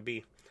it's gonna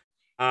be.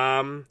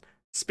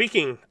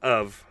 Speaking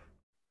of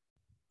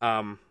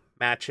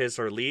matches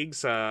or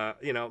leagues,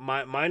 you know,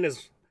 mine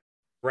is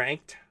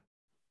ranked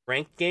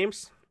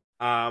games.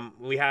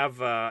 We have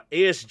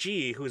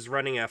ASG who's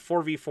running a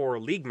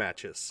 4v4 league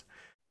matches.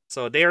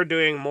 So they are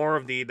doing more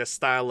of the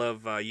style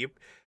of you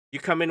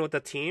come in with a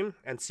team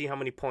and see how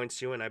many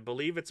points you win. I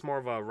believe it's more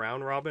of a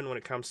round robin when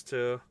it comes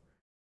to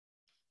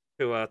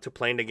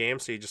playing the game.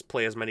 So you just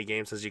play as many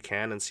games as you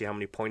can and see how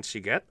many points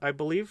you get, I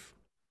believe.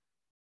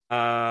 So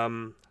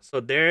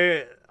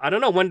I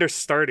don't know when they're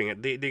starting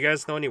it. Do you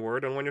guys know any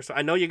word on when you're?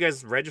 I know you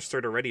guys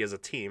registered already as a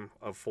team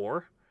of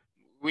 4.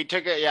 we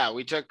took it. Yeah,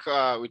 we took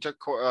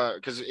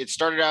because it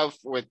started out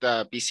with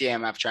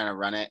BCMF trying to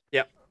run it.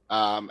 Yep.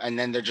 And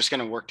then they're just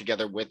going to work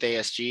together with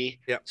ASG.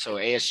 Yep. So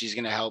ASG is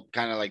going to help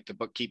kind of like the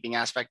bookkeeping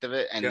aspect of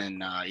it. And Yep.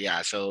 then,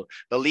 yeah, so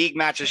the league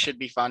matches should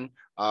be fun.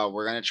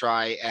 We're going to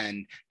try.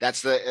 And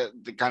that's the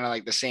kind of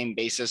like the same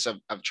basis of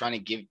trying to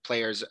give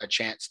players a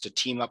chance to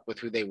team up with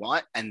who they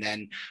want and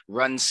then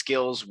run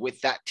skills with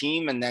that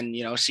team. And then,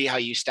 you know, see how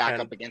you stack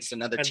up against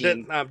another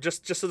team. Then,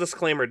 just a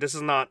disclaimer, this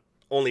is not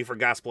only for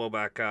gas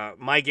blowback.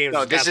 My games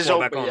No, is this gas is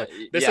blowback open. only.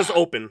 Yeah, This yeah. is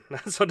open.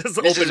 So this is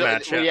This open is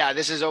match. yeah,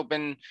 this is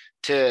open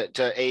to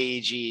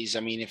AEGs.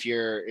 I mean, if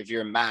you're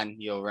a man,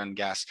 you'll run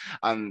gas.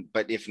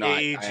 But if not,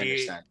 I AEG,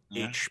 understand.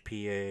 Yeah.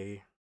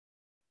 HPA.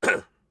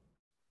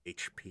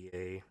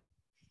 HPA.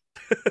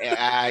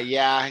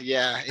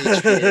 Yeah.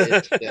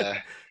 HPA,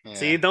 yeah.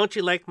 See, don't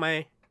you like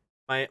my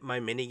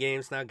mini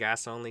games now,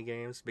 gas only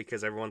games,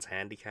 because everyone's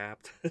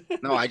handicapped?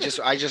 No, I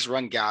just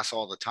run gas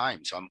all the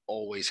time, so I'm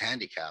always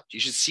handicapped. You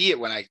should see it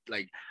when I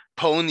like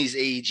pwn these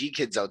AEG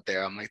kids out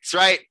there. I'm like, that's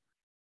right.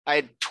 I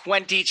had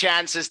 20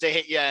 chances to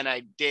hit you, and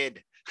I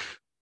did.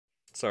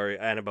 Sorry,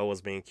 Annabelle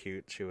was being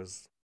cute. She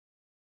was.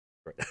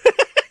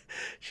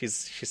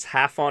 she's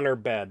half on her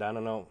bed. I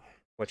don't know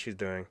what she's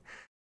doing.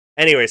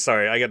 Anyway,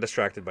 sorry, I got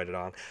distracted by the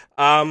dog.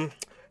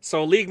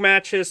 So league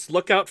matches,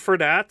 look out for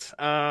that.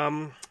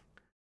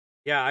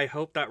 Yeah, I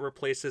hope that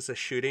replaces the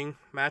shooting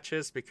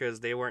matches because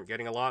they weren't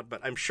getting a lot.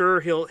 But I'm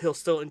sure he'll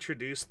still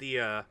introduce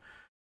the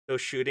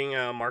those shooting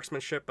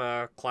marksmanship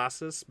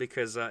classes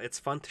because it's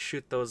fun to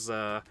shoot those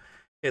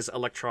his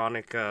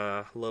electronic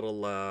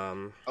little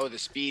Oh, the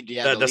speed,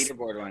 yeah, the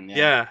leaderboard one,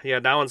 yeah,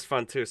 that one's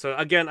fun too. So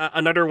again,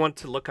 another one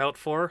to look out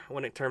for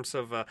when it terms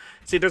of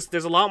see,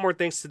 there's a lot more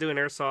things to do in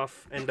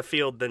airsoft in the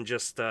field than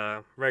just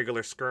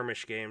regular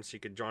skirmish games. You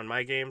could join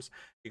my games,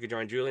 you could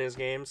join Julian's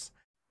games,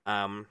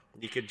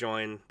 you could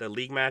join the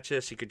league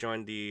matches, you could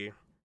join the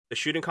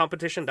shooting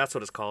competition. That's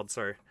what it's called.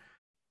 Sorry.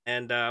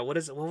 And what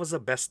was the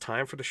best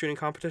time for the shooting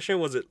competition?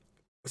 Was it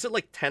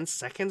like 10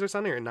 seconds or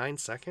something, or 9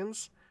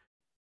 seconds?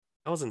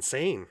 That was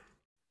insane.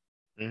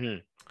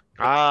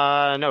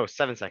 No,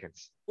 7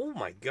 seconds. Oh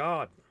my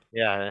god.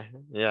 Yeah.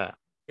 Yeah,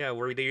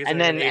 were they using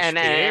And then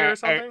HPA or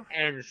something?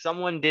 and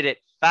someone did it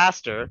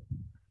faster,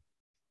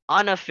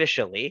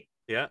 unofficially.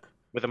 Yeah.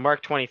 With a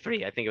Mark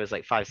 23. I think it was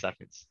like 5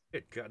 seconds.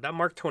 Good God. That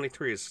Mark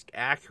 23 is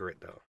accurate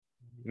though.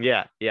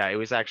 Yeah, it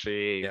was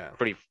actually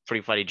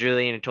pretty funny.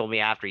 Julian told me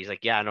after, he's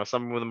like, yeah, no,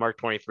 someone with a Mark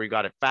 23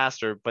 got it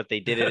faster, but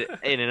they did it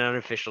in an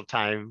unofficial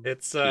time.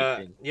 It's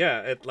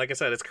like I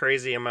said, it's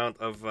crazy amount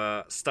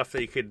of stuff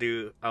that you could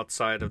do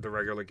outside of the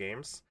regular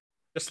games.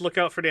 Just look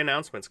out for the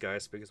announcements,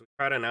 guys, because we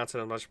try to announce it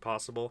as much as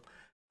possible.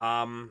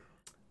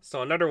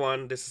 So another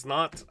one, this is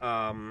not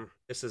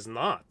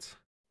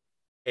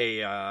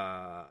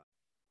a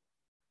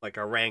like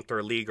a ranked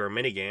or league or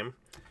mini game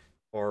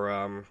or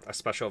a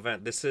special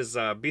event. This is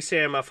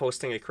BCMF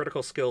hosting a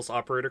critical skills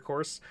operator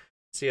course,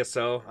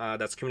 CSO.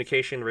 That's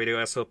communication,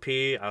 radio SOP,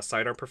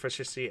 sidearm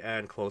proficiency,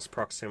 and close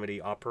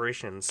proximity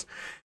operations,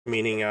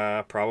 meaning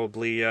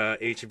probably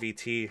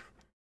HVT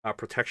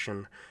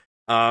protection.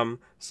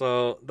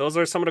 So those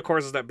are some of the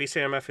courses that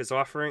BCMF is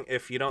offering.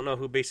 If you don't know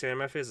who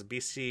BCMF is,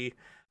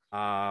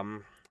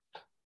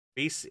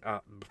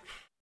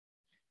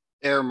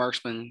 Air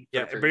Marksman.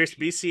 Yeah,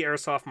 BC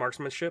Airsoft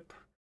Marksmanship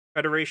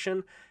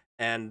Federation.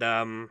 And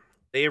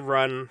they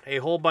run a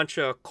whole bunch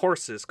of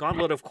courses,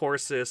 gauntlet of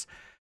courses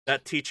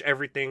that teach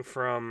everything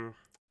from,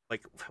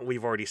 like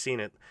we've already seen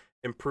it,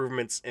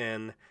 improvements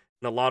in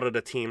a lot of the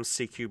team's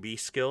CQB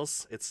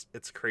skills.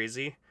 It's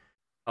crazy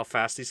how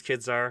fast these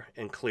kids are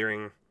in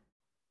clearing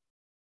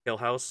kill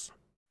house.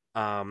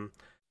 A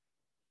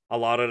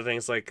lot of the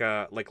things like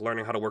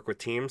learning how to work with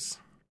teams,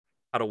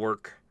 how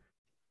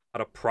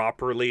to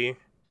properly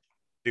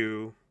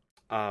do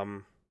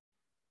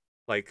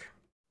like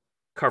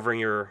covering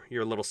your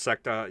little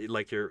sector,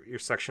 like your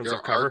sections Your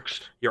of cover,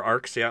 arcs. your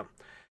arcs. Yeah.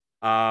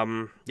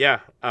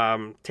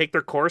 Take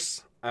their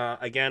course.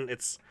 Again,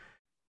 it's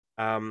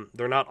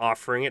they're not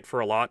offering it for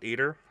a lot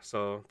either.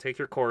 So take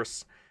your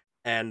course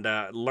and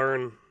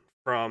learn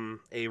from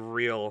a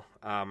real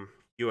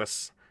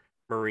U.S.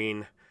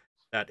 Marine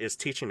that is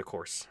teaching the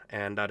course,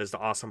 and that is the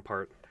awesome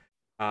part.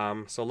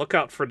 So look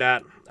out for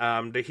that.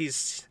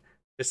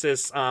 This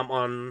is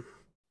on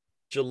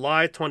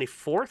July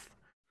 24th.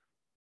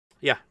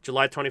 Yeah,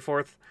 July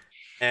 24th,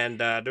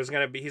 and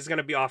he's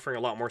gonna be offering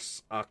a lot more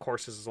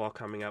courses as well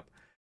coming up.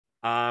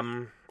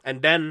 And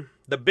then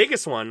the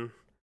biggest one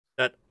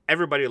that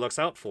everybody looks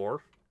out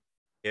for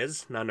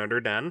is none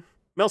other than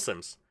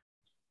Milsims.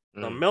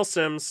 So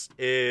Milsims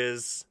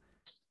is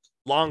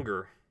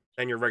longer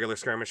than your regular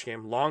skirmish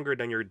game, longer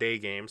than your day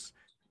games.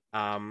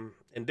 In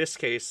this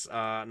case,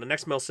 the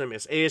next Milsim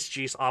is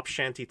ASG's Op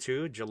Shanty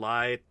 2,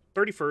 July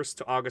 31st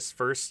to August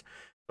 1st.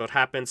 So it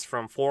happens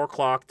from 4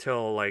 o'clock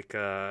till like,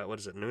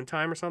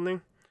 noontime or something?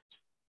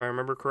 If I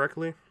remember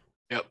correctly.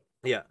 Yep.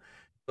 Yeah.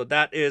 So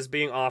that is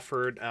being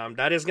offered.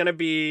 That is going to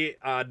be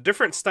a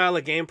different style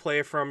of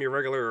gameplay from your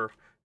regular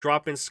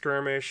drop-in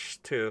skirmish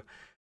to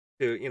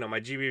my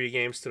GBB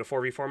games to the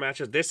 4v4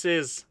 matches. This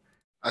is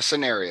a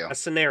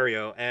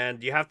scenario,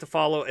 and you have to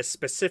follow a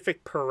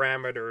specific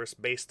parameters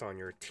based on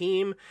your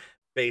team,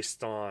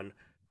 based on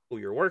who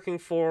you're working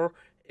for.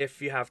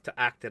 If you have to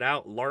act it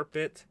out, LARP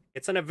it.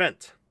 It's an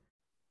event.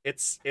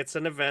 It's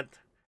an event.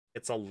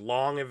 It's a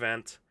long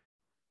event,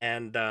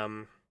 and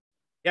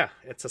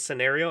it's a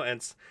scenario,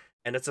 and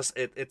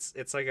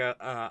it's like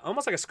a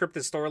almost like a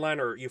scripted storyline,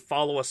 or you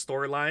follow a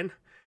storyline.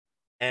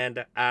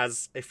 And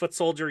as a foot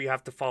soldier, you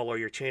have to follow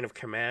your chain of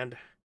command.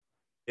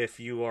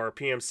 If you are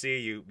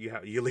PMC,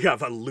 you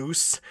have a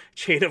loose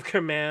chain of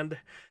command.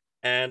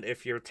 And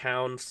if you're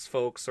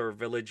townsfolk or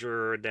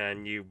villager,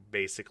 then you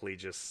basically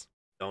just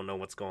don't know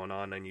what's going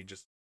on and you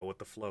just go with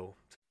the flow.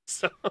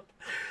 So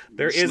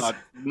it's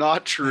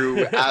not true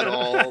at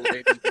all,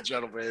 ladies and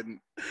gentlemen.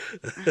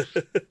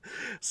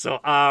 So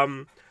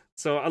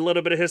a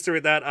little bit of history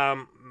with that.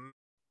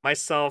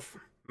 Myself,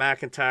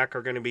 Mac and Tack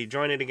are going to be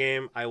joining the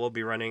game. I will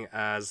be running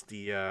as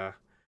the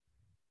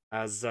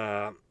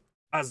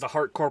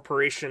Hart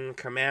Corporation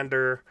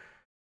commander.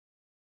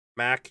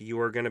 Mac, you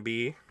are going to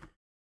be.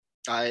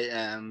 I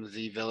am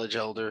the village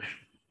elder.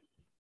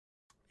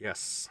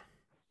 Yes.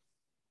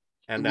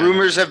 And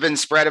rumors have been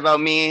spread about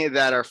me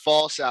that are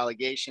false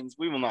allegations.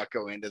 We will not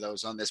go into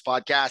those on this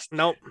podcast.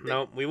 Nope.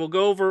 We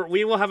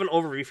will have an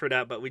overview for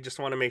that, but we just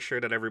want to make sure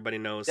that everybody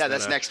knows. Yeah,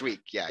 that's next week.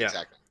 Yeah,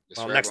 exactly.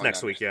 Well,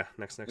 next week. Yeah,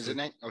 next Is week. it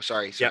next? Oh,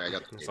 sorry. Yeah, I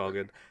got it's all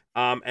good.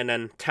 And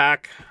then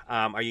Tack,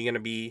 are you going to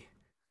be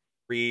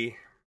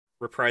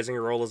reprising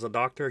your role as a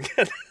doctor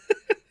again?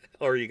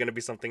 Or are you going to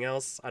be something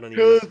else? I don't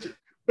even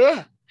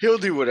know. He'll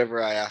do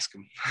whatever I ask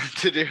him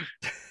to do.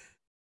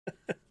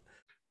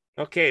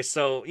 Okay,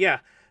 so yeah.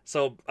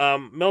 So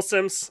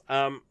Milsims,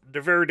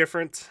 they're very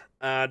different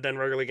than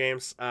regular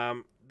games.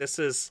 This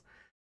is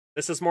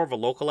more of a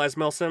localized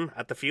Milsim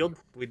at the field.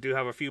 We do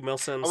have a few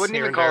Milsims. I wouldn't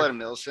even call it a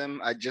Milsim.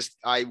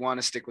 I want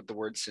to stick with the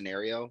word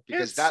scenario,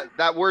 because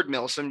that word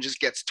Milsim just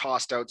gets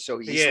tossed out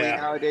so easily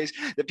nowadays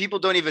that people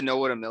don't even know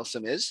what a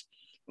Milsim is.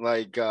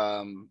 Like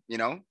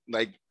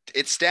like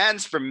it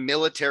stands for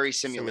military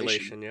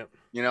simulation.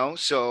 Yeah.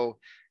 So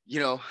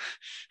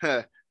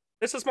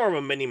this is more of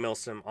a mini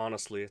Milsim,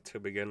 honestly, to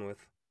begin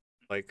with.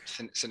 Like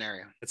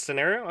scenario. It's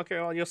scenario? Okay,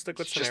 well, you'll stick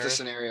with it's scenario. Just a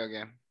scenario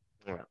game.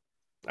 Yeah.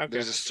 Okay.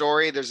 There's a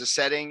story, there's a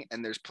setting,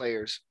 and there's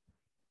players.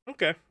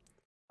 Okay.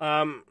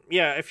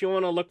 If you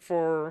want to look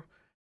for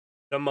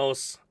the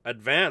most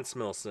advanced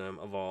Milsim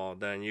of all,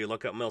 then you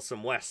look at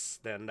Milsim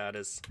West. Then that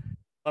is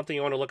something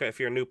you want to look at. If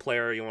you're a new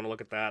player, you want to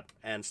look at that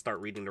and start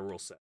reading the rule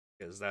set,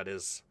 because that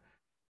is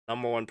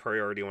number one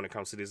priority when it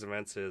comes to these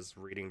events, is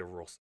reading the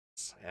rule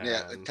sets.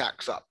 The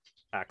tax op.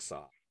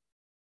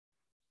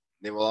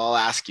 They will all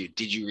ask you,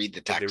 did you read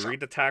the tax op? They read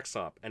the tax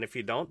op, and if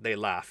you don't, they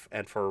laugh,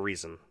 and for a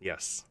reason.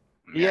 Yes.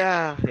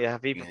 Yeah.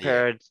 Be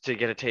prepared to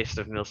get a taste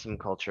of Milsim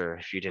culture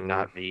if you did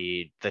not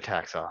read the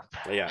tax op.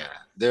 Yeah.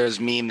 There's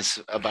memes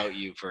about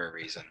you for a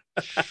reason.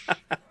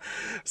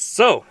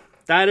 So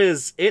that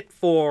is it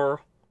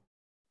for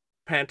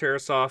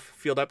Panterasoft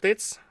field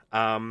updates.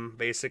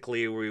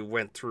 Basically, we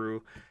went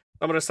through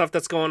some of the stuff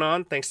that's going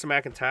on. Thanks to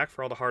Mac and Tack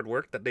for all the hard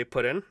work that they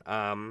put in.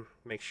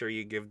 Make sure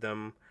you give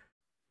them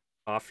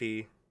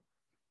coffee,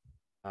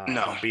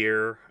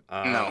 beer,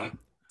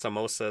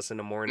 samosas in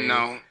the morning.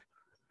 No.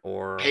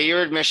 Or pay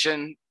your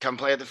admission, come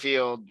play at the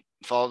field,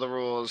 follow the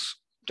rules,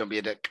 don't be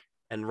a dick.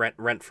 And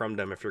rent from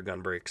them if your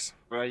gun breaks.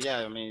 Well,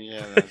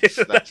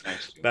 that's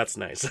nice. That's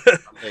nice.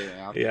 Okay,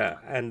 yeah,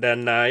 and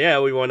then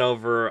we went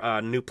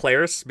over new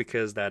players,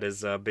 because that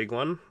is a big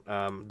one.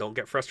 Don't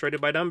get frustrated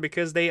by them,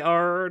 because they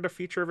are the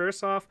future of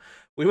Airsoft.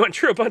 We went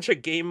through a bunch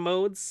of game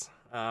modes.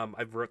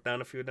 I've wrote down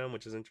a few of them,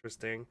 which is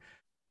interesting.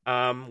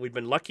 We've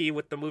been lucky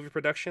with the movie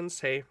productions.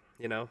 Hey,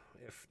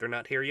 if they're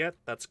not here yet,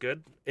 that's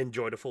good.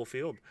 Enjoy the full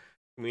field.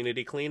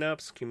 community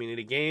cleanups,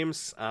 community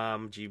games,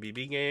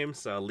 GBB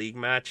games, league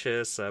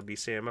matches,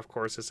 BCMF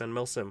courses, and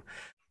Milsim.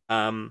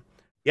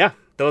 Yeah,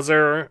 those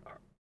are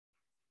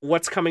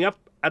what's coming up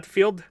at the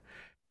field.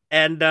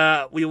 And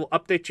we will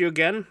update you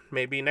again,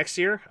 maybe next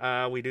year.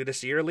 We do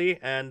this yearly.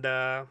 And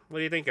what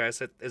do you think,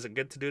 guys? Is it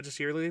good to do this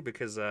yearly?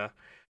 Because it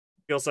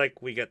feels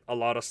like we get a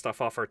lot of stuff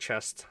off our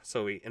chest,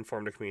 so we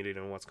inform the community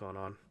on what's going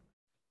on.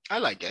 I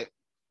like it.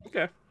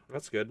 Okay,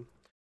 that's good.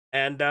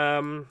 And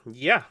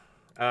yeah,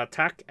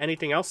 Tack,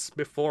 anything else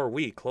before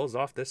we close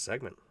off this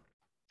segment?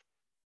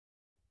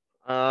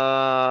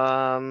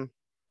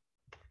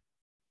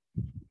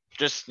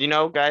 Just,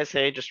 guys,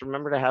 hey, just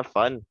remember to have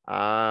fun.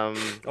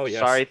 Oh, yes.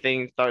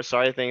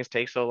 Sorry things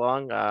take so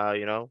long.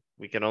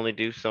 We can only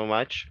do so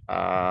much.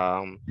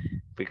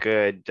 If we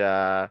could,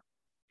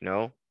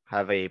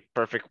 have a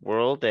perfect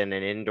world and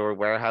an indoor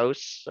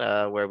warehouse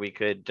where we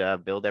could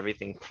build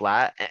everything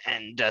flat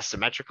and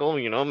symmetrical,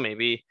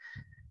 maybe,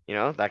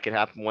 that could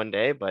happen one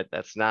day, but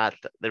that's not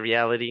the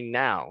reality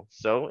now.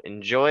 So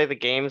enjoy the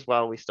games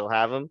while we still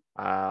have them.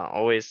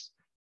 Always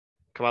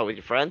come out with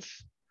your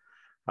friends.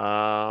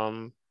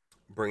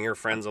 Bring your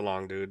friends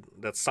along, dude.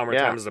 That's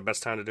summertime is the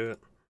best time to do it.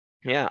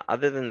 Yeah,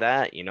 other than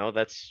that,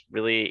 that's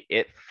really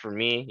it for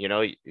me.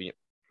 You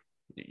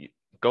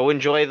go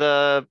enjoy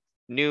the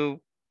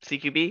new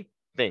CQB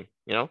thing,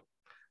 let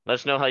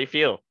us know how you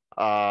feel.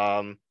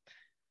 If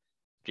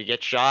you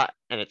get shot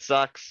and it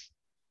sucks,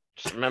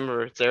 just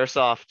remember it's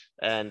airsoft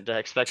and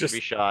expect to be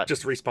shot.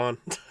 Just respawn.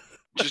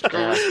 Just go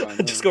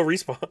respawn. Just go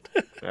respawn.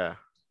 Yeah.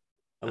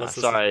 Unless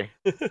sorry.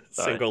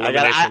 Single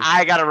elimination.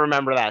 I gotta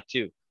remember that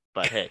too.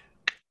 But hey.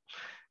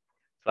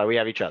 So we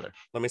have each other.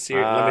 Let me see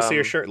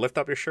your shirt. Lift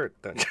up your shirt.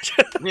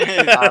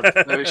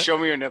 Show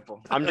me your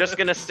nipple. I'm just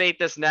gonna state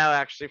this now,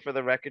 actually, for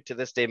the record. To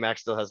this day,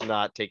 Max still has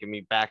not taken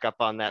me back up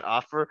on that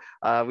offer.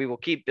 We will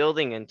keep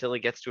building until it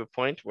gets to a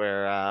point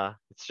where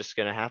it's just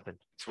gonna happen.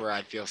 It's where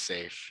I feel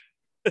safe.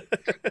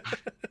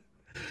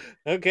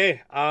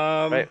 Okay.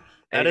 Right.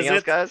 That Anything is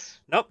else, it,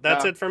 guys? Nope,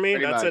 that's it for me.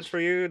 That's much. it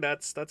for you.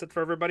 That's it for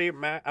everybody.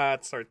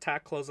 Sorry,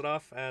 Tack, close it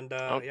off, and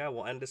yeah,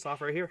 we'll end this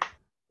off right here.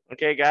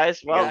 Okay,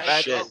 guys. Well,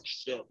 that's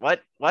Shit.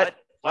 What?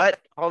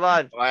 Hold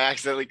on. Oh, I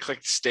accidentally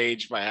clicked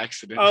stage by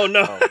accident. Oh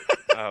no.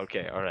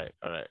 Okay. All right.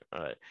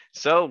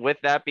 So with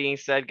that being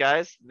said,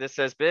 guys, this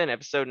has been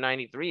episode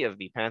 93 of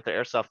the Panther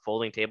Airsoft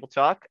Folding Table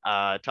Talk,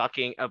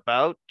 talking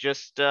about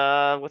just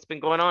what's been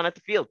going on at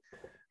the field.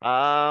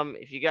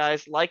 If you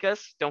guys like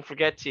us, don't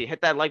forget to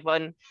hit that like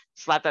button,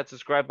 slap that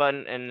subscribe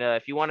button, and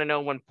if you want to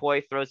know when Poi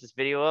throws this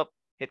video up,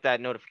 hit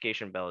that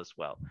notification bell as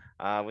well.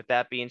 With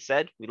that being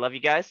said, we love you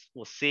guys.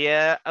 We'll see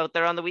you out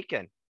there on the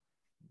weekend.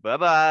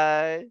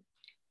 Bye-bye.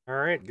 All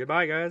right.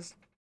 Goodbye, guys.